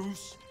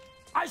spruce.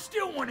 I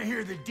still want to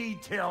hear the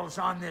details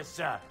on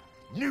this,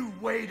 new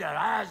way to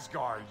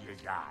Asgard you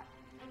got.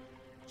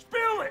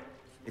 Spill it!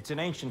 It's an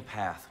ancient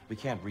path. We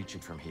can't reach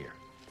it from here.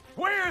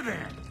 Where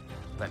then?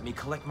 Let me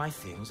collect my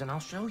things and I'll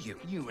show you.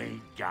 You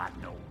ain't got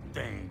no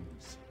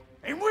things.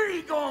 And where are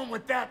you going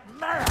with that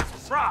map,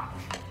 Brock?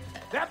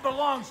 That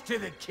belongs to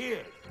the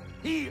kid.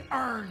 He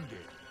earned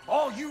it.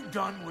 All you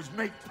done was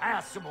make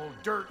passable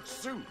dirt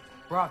soup.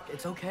 Brock,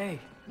 it's okay.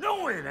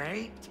 No, it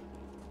ain't.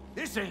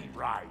 This ain't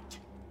right.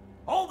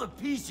 All the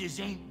pieces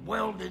ain't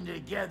welding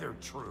together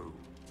true.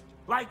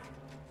 Like,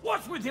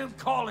 What's with him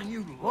calling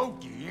you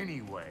Loki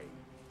anyway?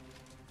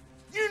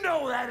 You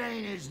know that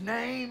ain't his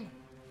name.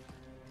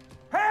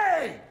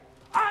 Hey!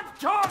 I'm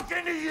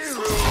talking to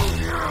you!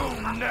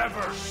 You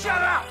never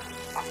shut up!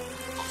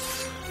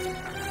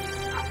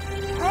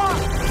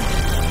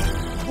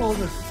 All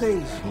the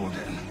things.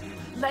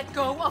 Let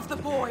go of the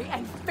boy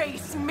and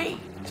face me!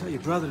 Tell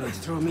your brother to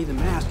throw me the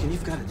mask and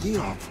you've got a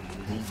deal.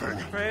 Stop moving.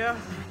 Freya,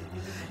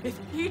 if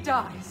he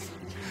dies...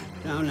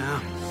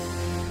 Now.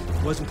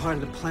 Wasn't part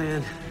of the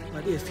plan,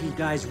 but if he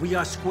dies, we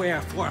are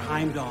square for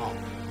Heimdall.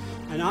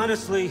 And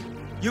honestly,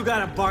 you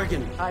got a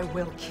bargain. I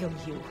will kill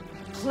you.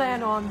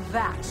 Plan on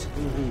that.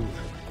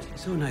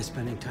 So nice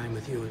spending time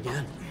with you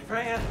again.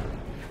 Freya,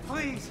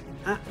 please.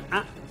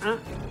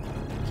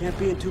 Can't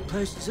be in two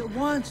places at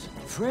once,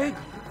 Frig.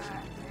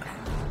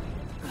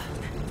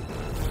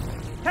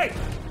 Hey!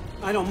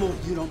 I don't move,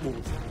 you don't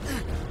move.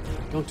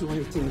 Don't do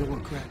anything that will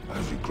regret. I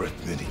regret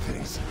many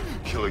things.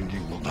 Killing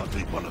you will not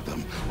be one of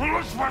them.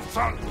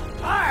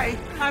 I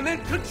am in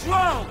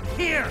control!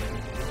 Here!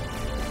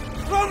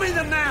 Throw me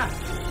the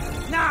mask!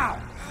 Now!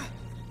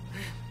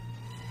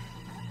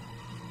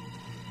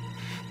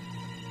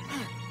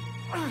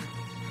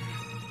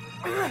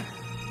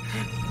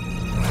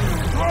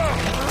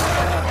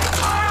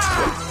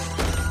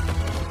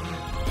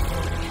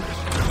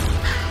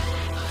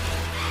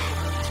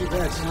 Too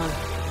bad, son.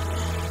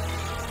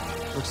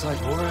 Looks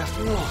like war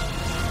after all.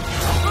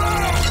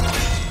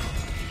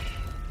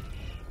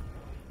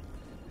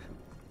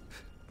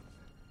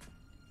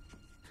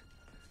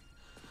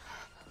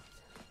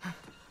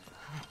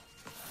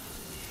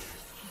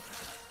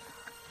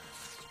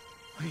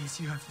 Please,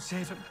 you have to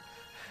save him.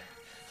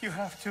 You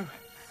have to.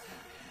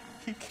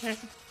 He can't.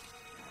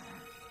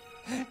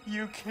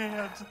 You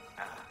can't.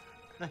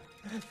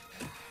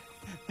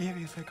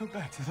 Maybe if I go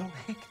back to the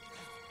lake.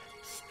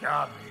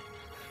 Stop it.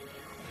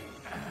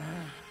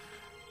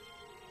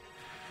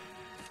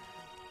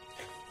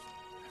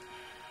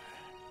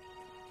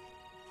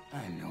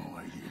 I know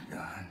what you've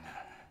done.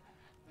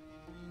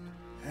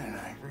 And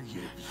I forgive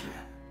you.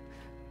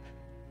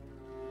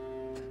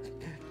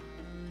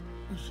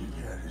 She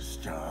got his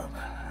job.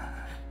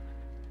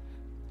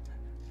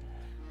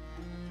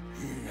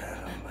 You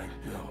gotta let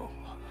go.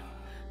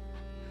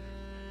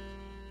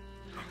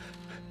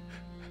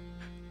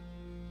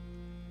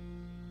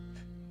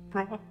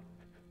 Bro.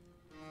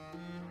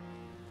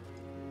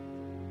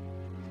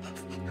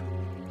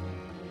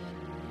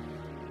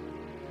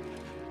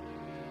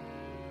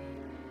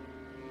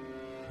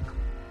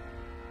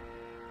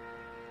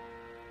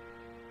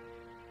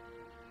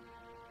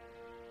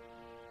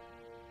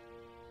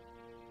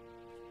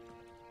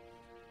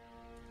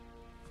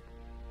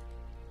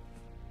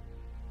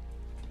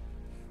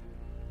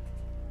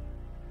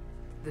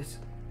 This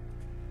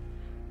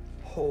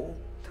whole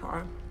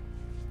time?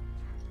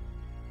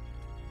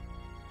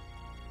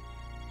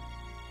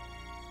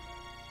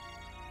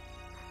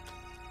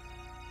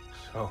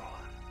 So,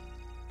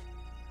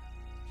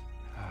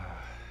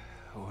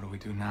 what do we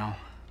do now?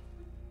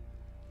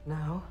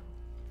 Now?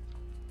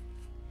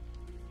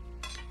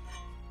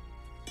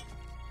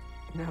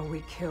 Now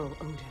we kill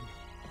Odin.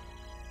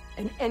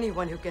 And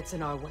anyone who gets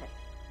in our way.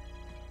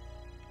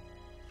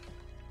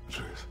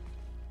 Truth.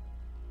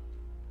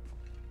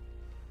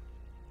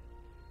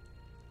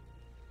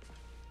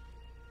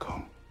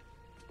 Come.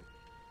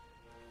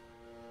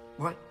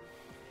 What?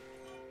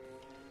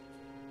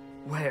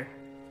 Where?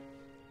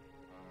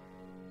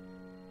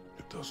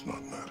 It does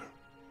not matter.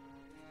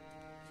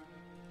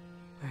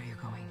 Where are you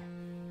going?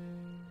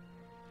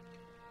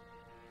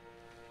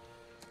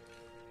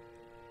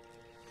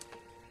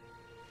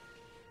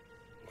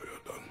 We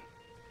are done.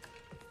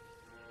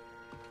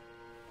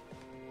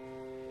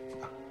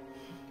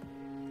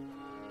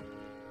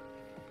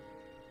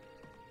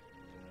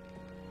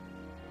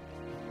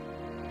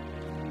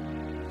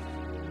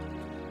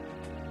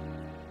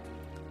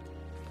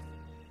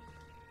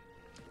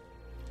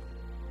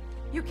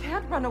 You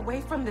can't run away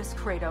from this,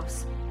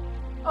 Kratos.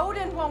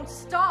 Odin won't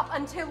stop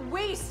until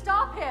we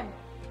stop him!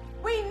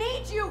 We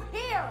need you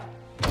here!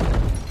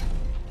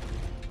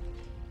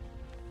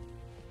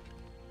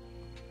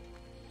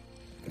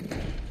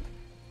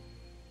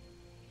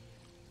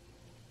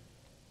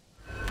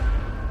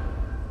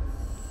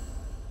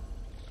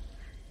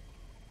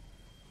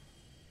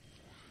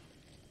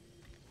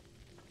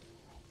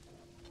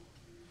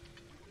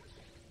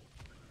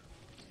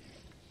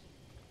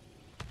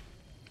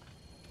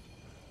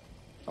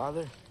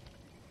 Father,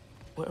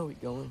 where are we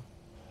going?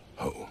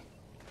 Oh.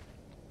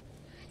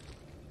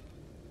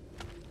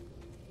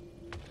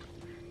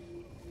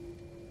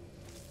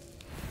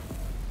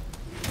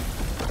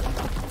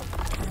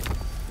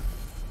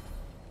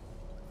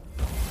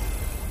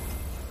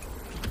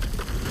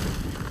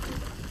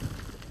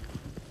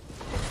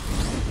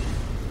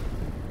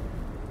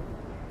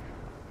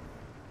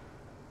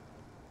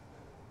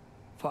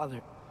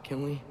 Father,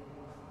 can we?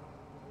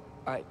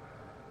 I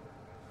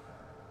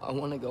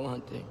want to go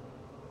hunting.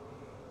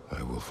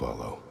 I will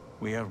follow.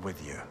 We are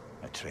with you,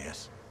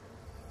 Atreus.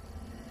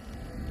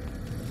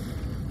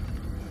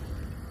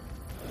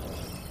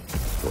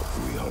 What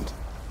do we hunt?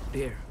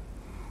 Deer.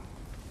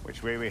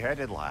 Which way we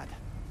headed, lad?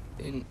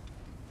 In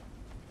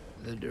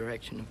the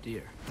direction of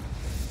deer.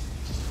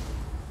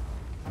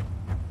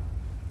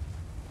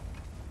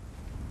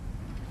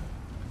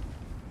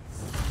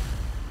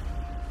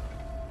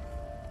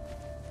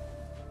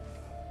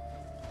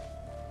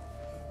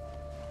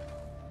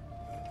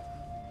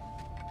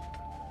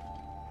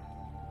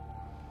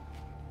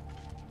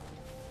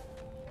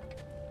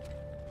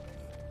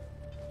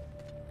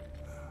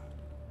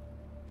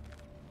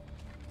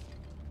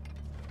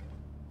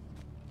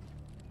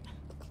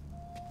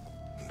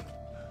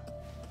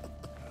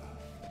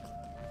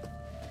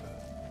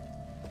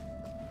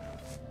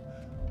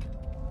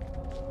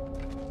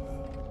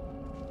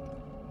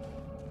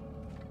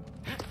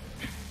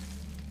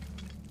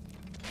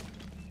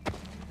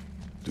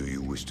 Do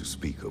you wish to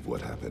speak of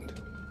what happened?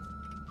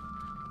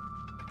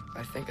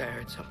 I think I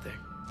heard something.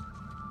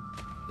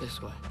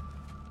 This way.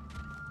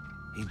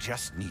 He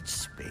just needs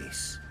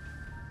space.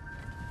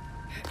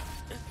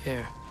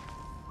 Here.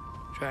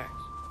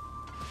 Tracks.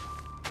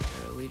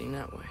 They're leading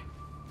that way.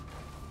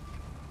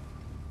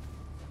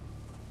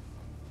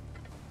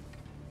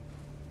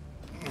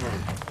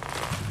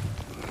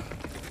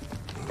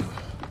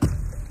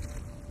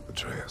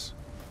 Atreus,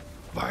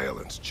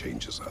 violence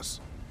changes us.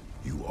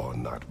 You are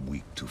not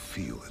weak to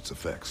feel its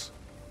effects.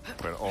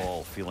 We're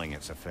all feeling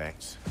its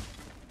effects.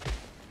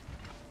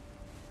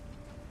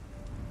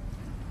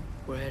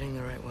 We're heading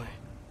the right way.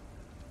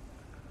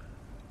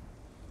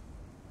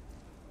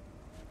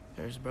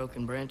 There's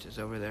broken branches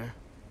over there.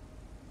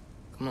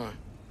 Come on.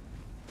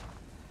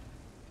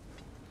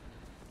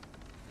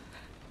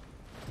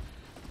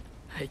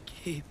 I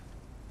keep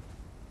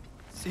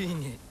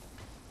seeing it.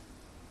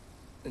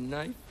 The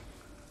knife,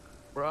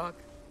 Brock,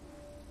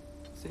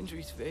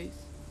 Sindri's face.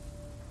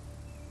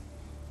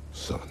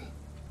 Son.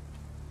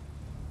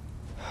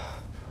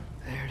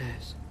 There it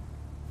is.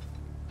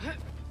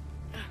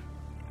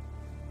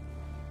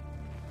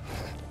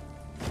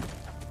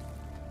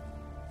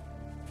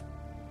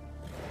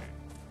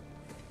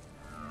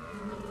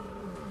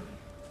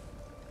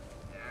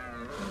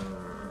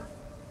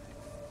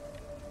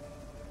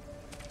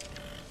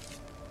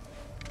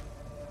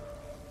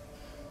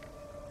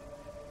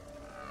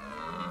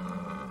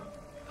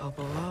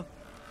 Elbow up.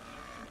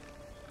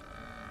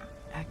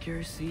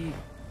 Accuracy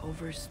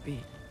over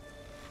speed.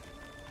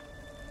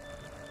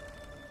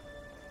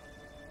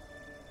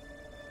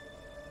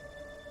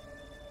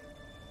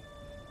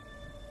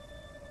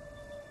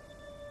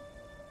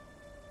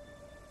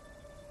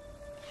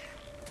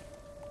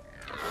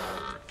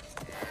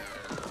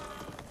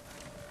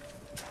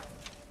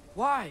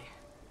 Why?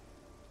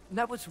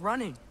 That was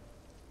running.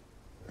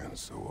 And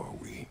so are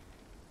we.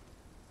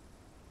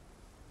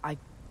 I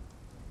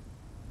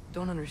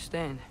don't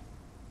understand.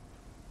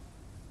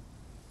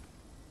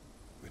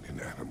 When an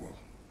animal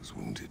is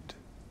wounded,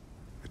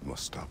 it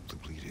must stop the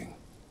bleeding,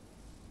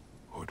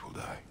 or it will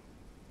die.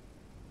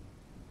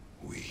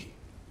 We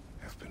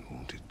have been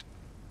wounded,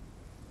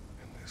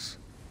 and this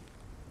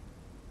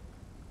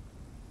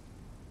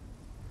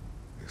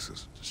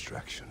is a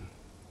distraction.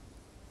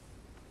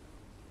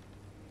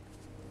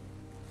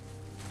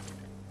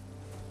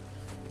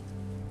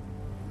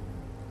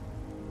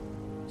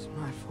 It's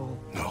my fault.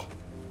 No.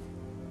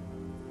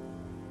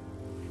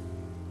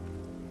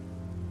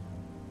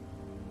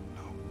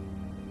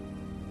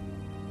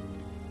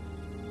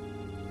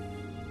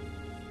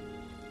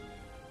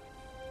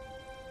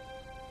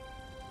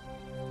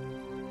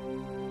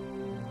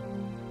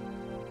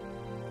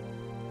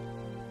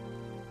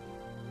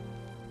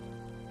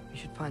 We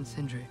should find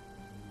Sindri.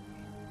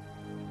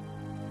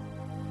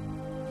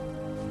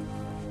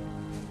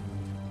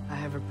 I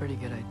have a pretty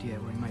good idea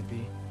where he might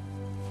be.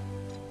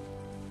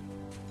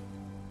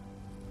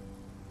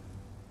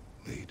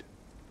 Lead.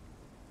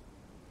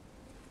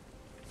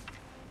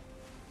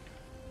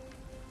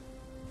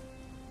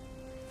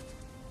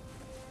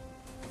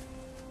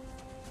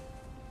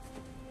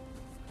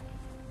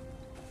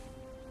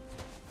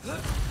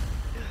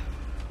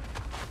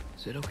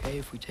 Is it okay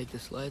if we take the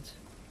sleds?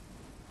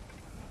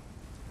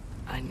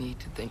 I need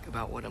to think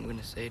about what I'm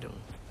gonna say to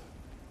him.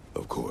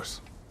 Of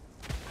course.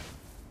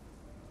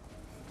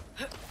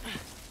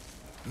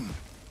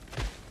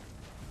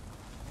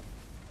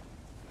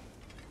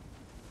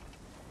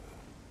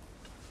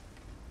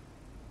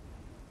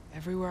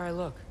 Everywhere I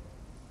look,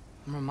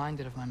 I'm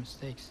reminded of my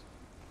mistakes.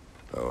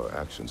 Our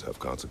actions have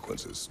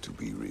consequences. To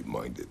be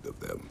reminded of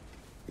them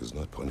is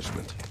not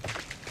punishment.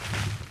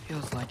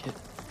 Feels like it.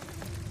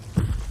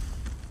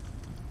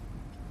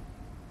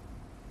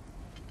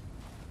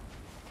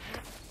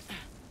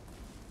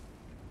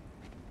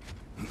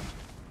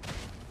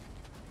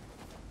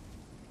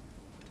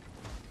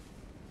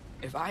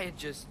 If I had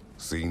just...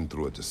 Seen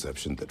through a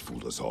deception that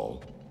fooled us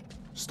all.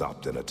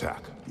 Stopped an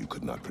attack you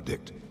could not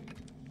predict.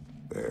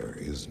 There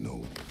is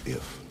no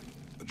if,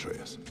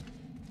 Atreus.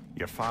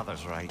 Your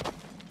father's right.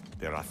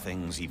 There are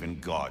things even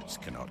gods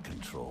cannot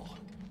control.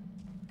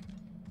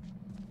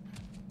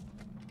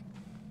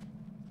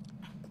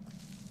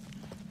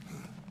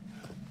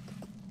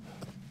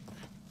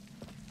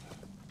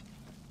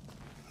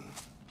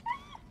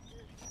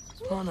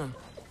 Connor.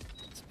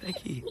 It's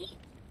Becky.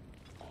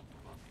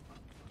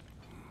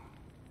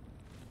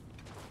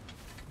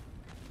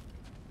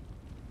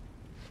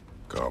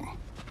 Come.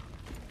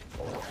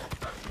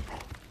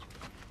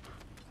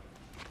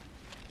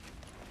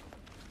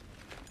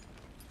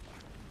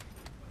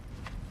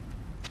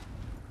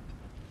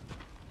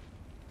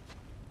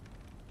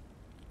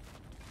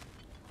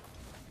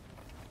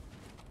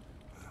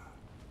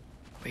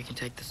 We can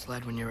take the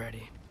sled when you're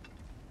ready.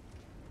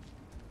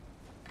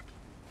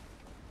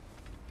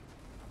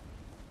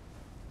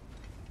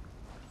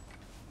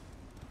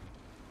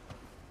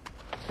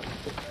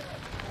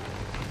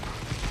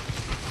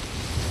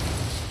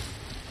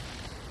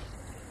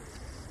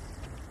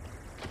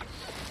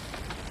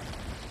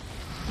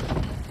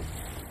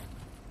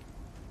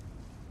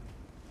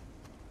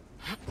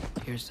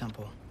 Here's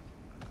Temple.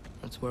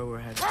 That's where we're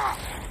headed.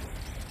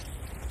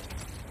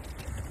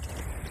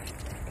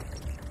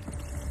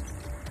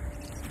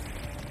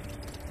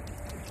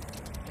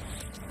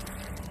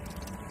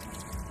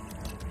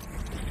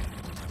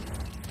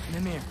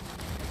 Mimir,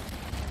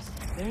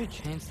 is there a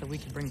chance that we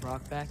could bring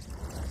Brock back?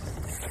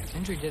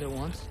 Sindri did it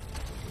once.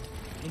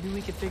 Maybe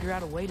we could figure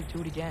out a way to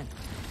do it again.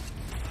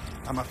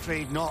 I'm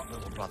afraid not,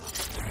 little brother.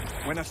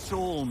 When a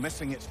soul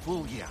missing its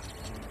full gear,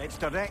 its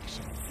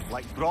direction,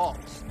 like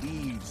Brock's,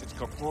 leaves its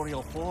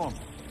corporeal form,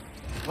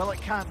 well,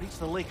 it can't reach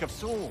the Lake of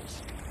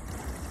Souls.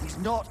 He's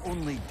not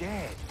only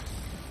dead,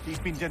 he's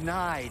been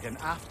denied an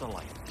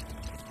afterlife.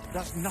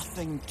 There's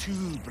nothing to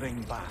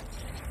bring back.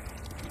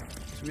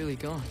 He's really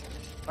gone.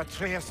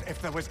 Atreus,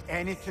 if there was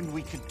anything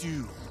we could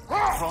do,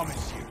 I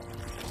promise you,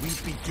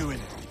 we'd be doing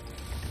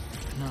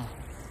it. No.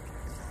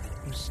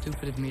 It was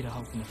stupid of me to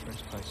help in the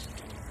first place.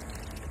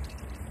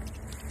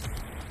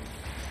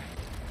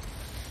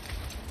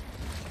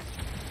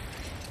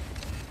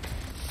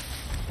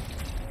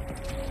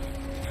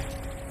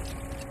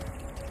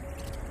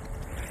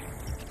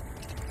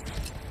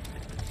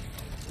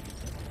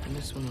 I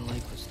miss when the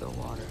lake was still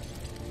water.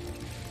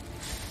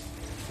 I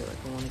feel like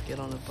I want to get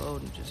on a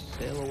boat and just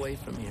sail away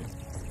from here.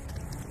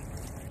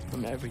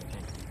 From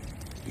everything.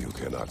 You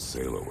cannot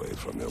sail away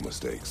from your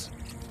mistakes.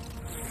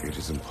 It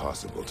is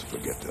impossible to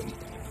forget them.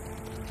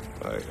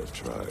 I have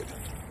tried.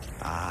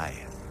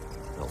 Aye.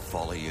 They'll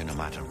follow you no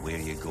matter where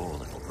you go,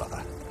 little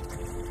brother.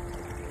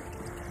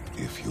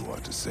 If you are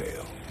to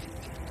sail,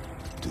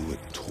 do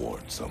it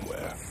toward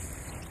somewhere.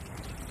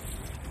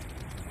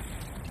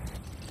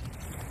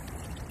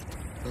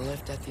 The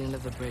lift at the end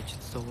of the bridge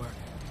should still work.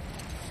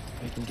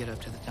 We can get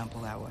up to the temple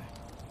that way.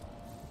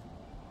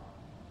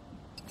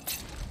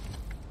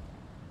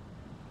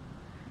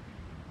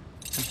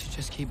 We should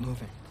just keep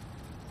moving.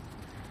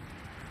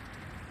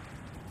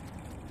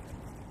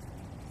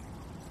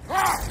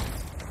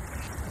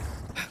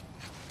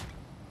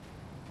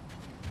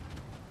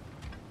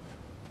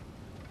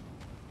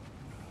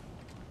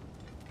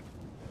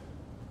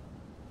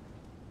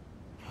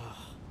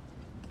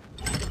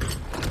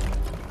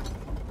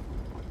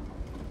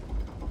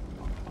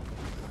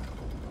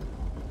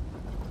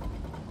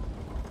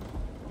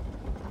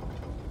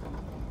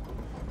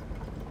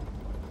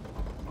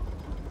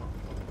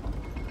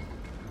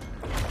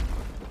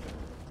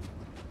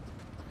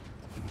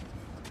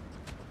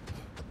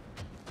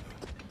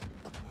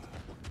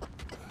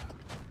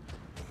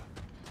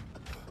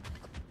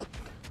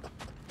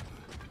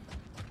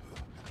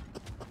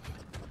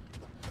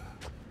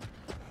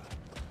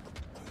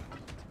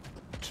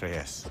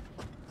 Atreus,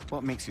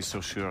 what makes you so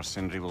sure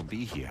Sindri will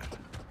be here?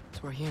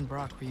 It's where he and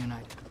Brock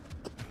reunited.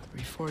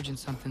 Reforging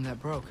something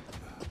that broke.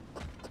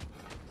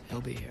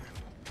 He'll be here.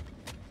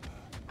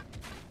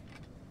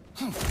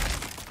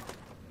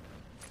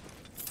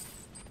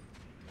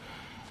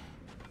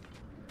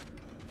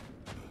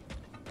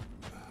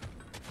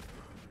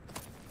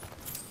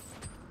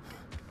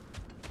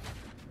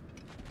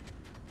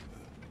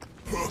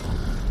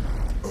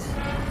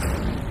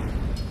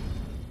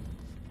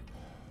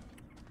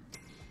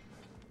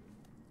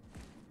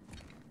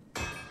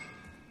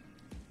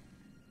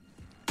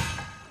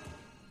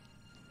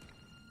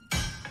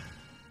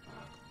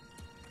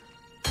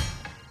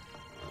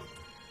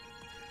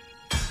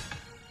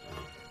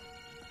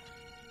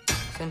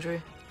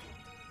 Sindri?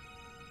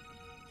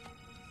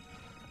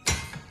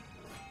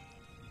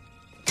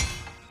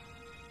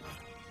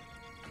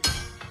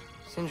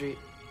 Sindri,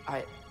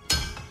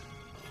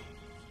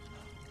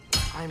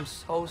 I'm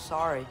so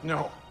sorry.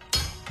 No.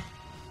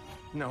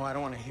 No, I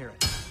don't want to hear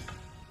it.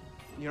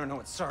 You don't know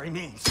what sorry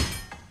means.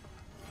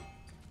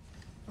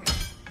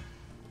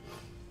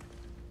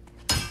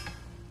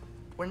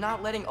 We're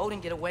not letting Odin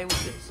get away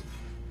with this.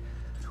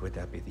 Would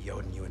that be the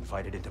Odin you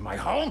invited into my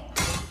home?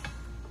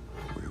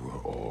 We were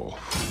all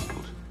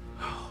fooled.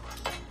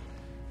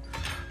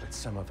 But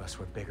some of us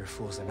were bigger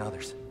fools than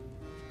others,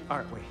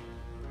 aren't we?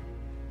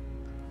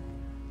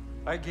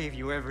 I gave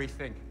you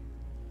everything.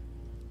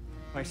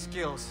 My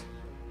skills,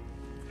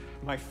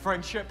 my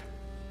friendship,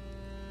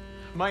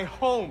 my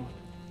home,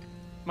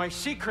 my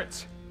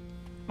secrets,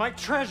 my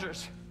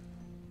treasures.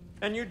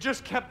 And you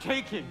just kept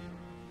taking.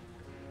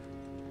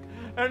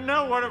 And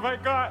now what have I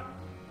got?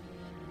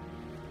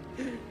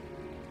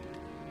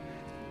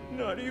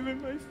 Not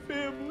even my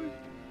family.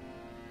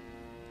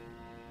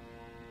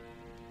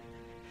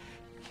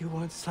 You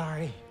want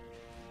sorry?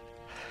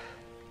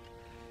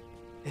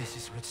 This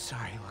is what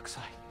sorry looks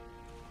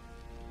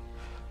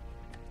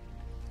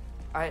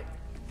like.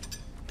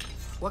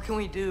 What can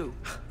we do?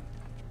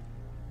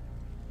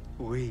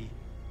 We.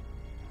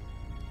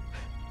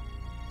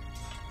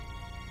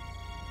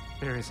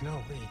 There is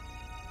no we.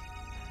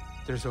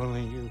 There's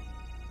only you.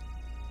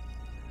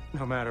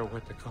 No matter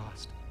what the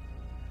cost.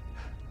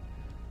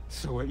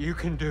 So what you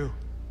can do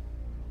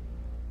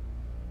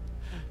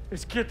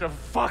is get the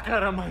fuck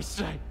out of my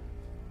sight.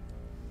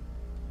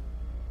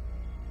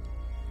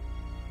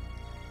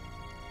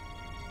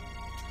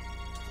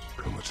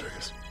 Come,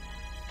 Atreus.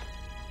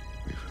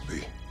 Leave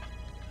it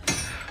be.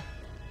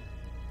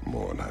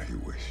 Mourn how you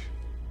wish.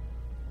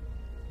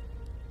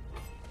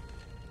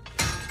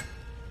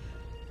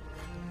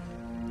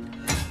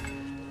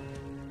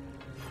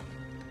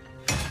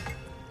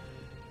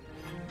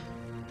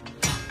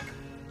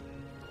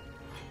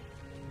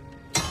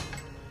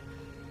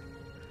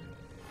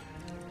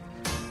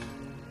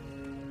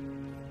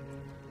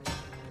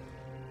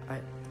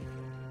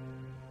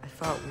 I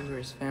thought we were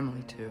his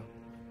family too.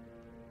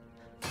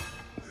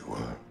 We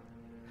were.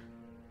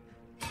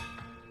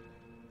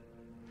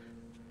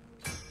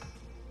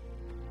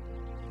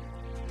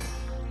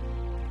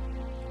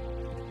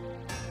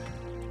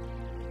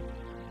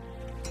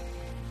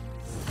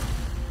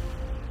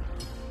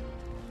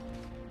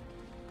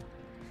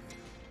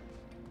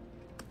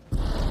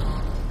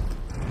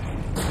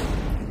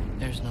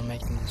 There's no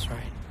making this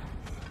right,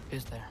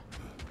 is there?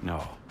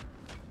 No.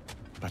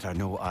 But I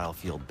know I'll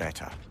feel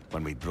better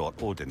when we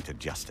brought Odin to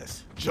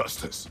justice.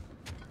 Justice?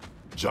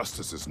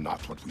 Justice is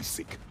not what we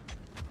seek.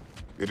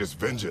 It is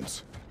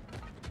vengeance.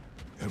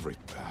 Every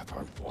path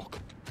I walk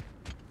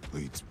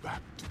leads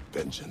back to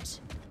vengeance.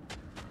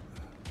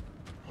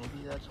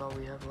 Maybe that's all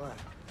we have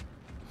left.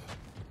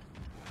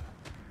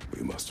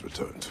 We must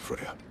return to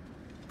Freya.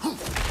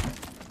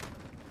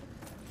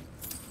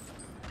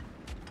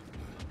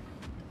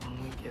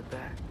 When we get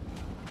back,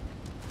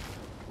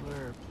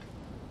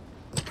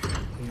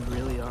 we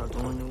really are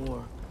going to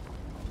war.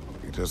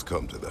 It has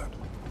come to that.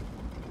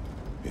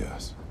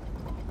 Yes.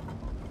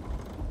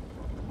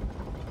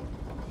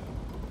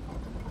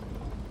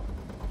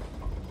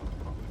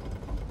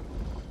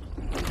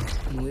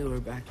 When we were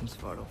back in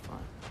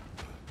Svartalfheim,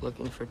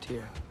 looking for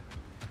Tyr.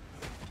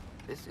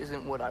 This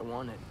isn't what I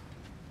wanted.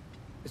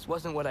 This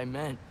wasn't what I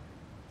meant.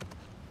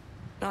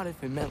 Not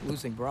if it meant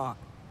losing Brock.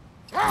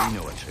 We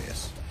know,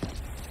 Atreus.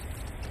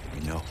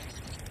 We know.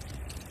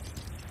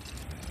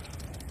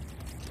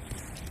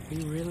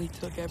 We really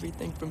took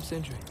everything from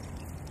Sindri.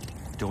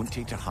 Don't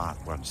take to heart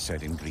words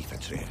said in grief,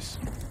 Atreus.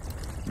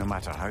 No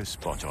matter how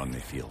spot on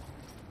they feel.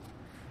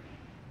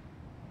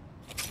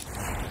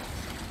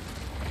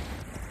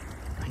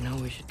 I know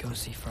we should go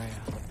see Freya,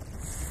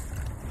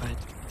 but...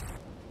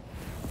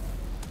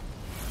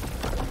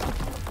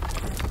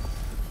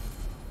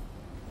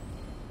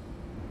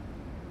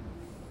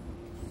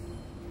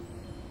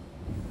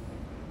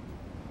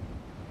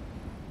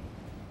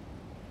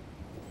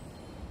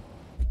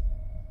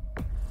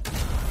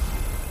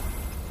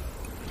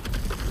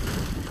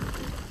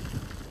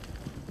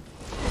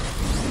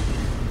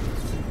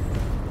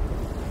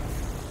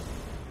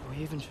 Are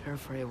we even sure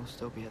Freya will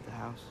still be at the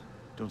house?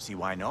 Don't see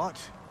why not.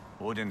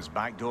 Odin's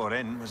back door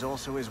in was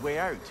also his way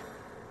out.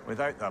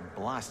 Without the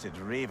blasted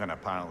raven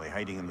apparently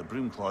hiding in the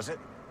broom closet,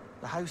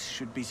 the house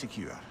should be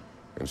secure.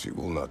 And she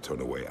will not turn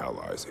away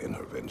allies in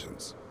her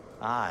vengeance.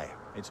 Aye,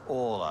 it's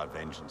all our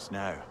vengeance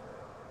now.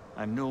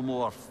 And no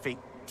more fake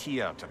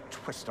Tyr to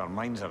twist our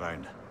minds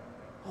around.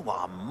 Oh,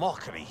 what a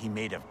mockery he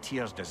made of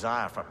Tyr's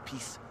desire for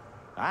peace.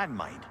 And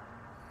mine.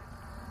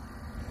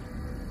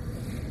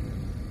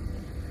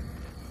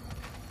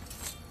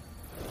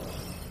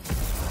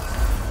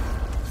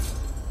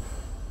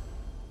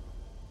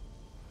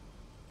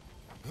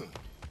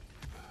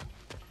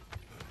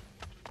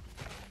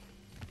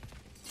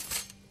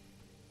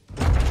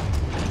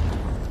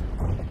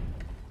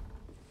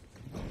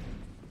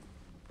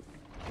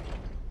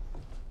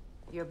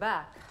 You're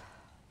back.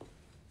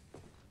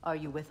 Are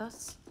you with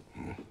us?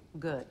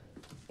 Good.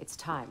 It's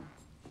time.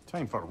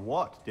 Time for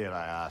what, dare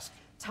I ask?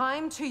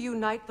 Time to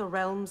unite the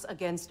realms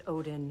against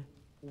Odin,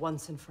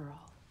 once and for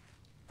all.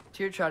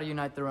 Tyr tried to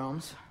unite the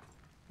realms.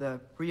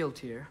 The real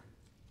Tyr.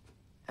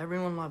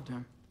 Everyone loved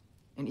him.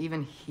 And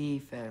even he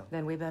failed.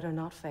 Then we better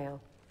not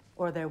fail,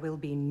 or there will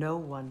be no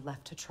one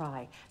left to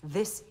try.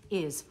 This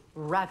is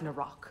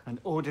Ragnarok.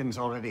 And Odin's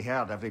already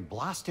heard every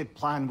blasted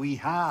plan we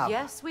have.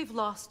 Yes, we've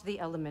lost the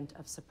element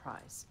of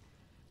surprise.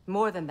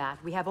 More than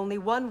that, we have only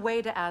one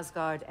way to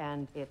Asgard,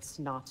 and it's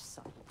not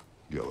subtle.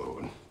 Yellow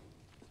one.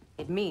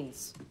 It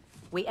means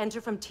we enter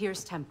from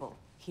Tyr's temple,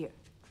 here.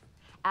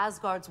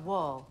 Asgard's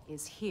wall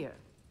is here.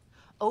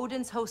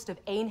 Odin's host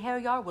of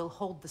Einherjar will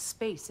hold the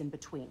space in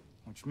between.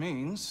 Which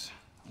means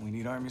we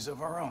need armies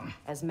of our own.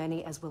 As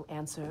many as will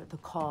answer the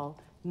call.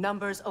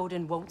 Numbers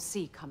Odin won't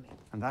see coming.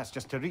 And that's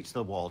just to reach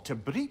the wall. To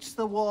breach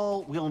the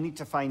wall, we'll need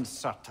to find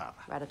Surtur.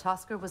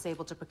 Ratatoskr was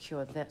able to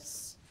procure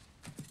this.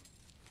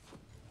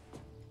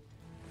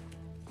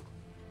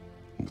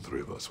 The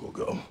three of us will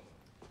go.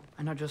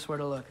 I know just where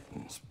to look.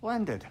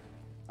 Splendid.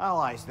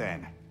 Allies,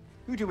 then.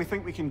 Who do we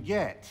think we can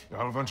get?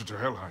 I'll venture to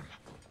Helheim.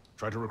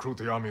 Try to recruit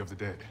the army of the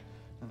dead.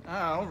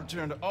 I'll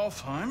return to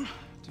Alfheim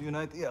to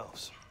unite the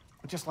elves.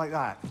 Just like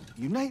that.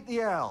 Unite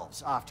the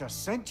elves after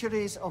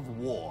centuries of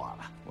war.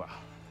 Well,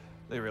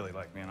 they really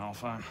like me in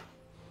Alfheim.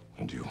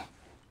 And you?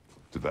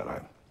 To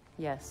Valheim?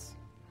 Yes.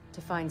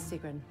 To find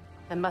Sigrun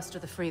and muster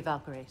the free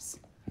Valkyries.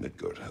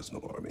 Midgard has no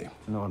army.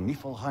 No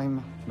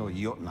Niflheim, no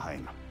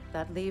Jotunheim.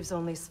 That leaves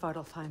only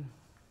Svartalfheim.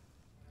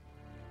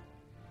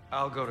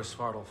 I'll go to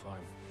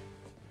Svartalfheim.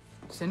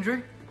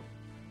 Sindri?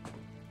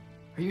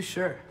 Are you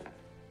sure?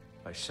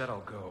 I said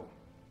I'll go.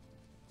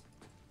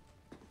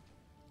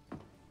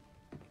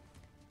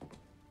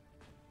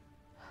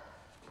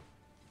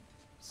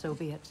 So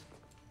be it.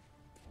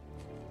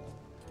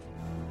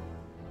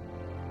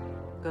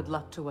 Good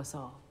luck to us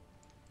all.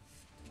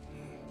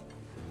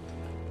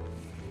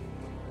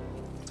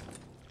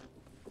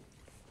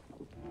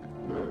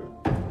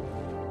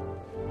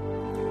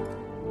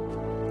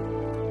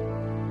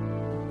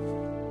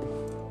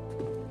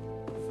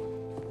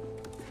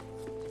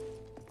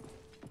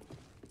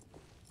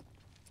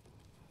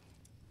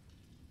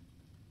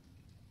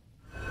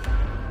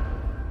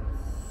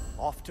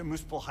 Off to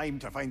Muspelheim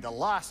to find the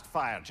last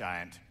fire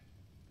giant.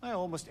 I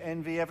almost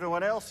envy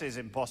everyone else's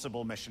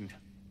impossible mission.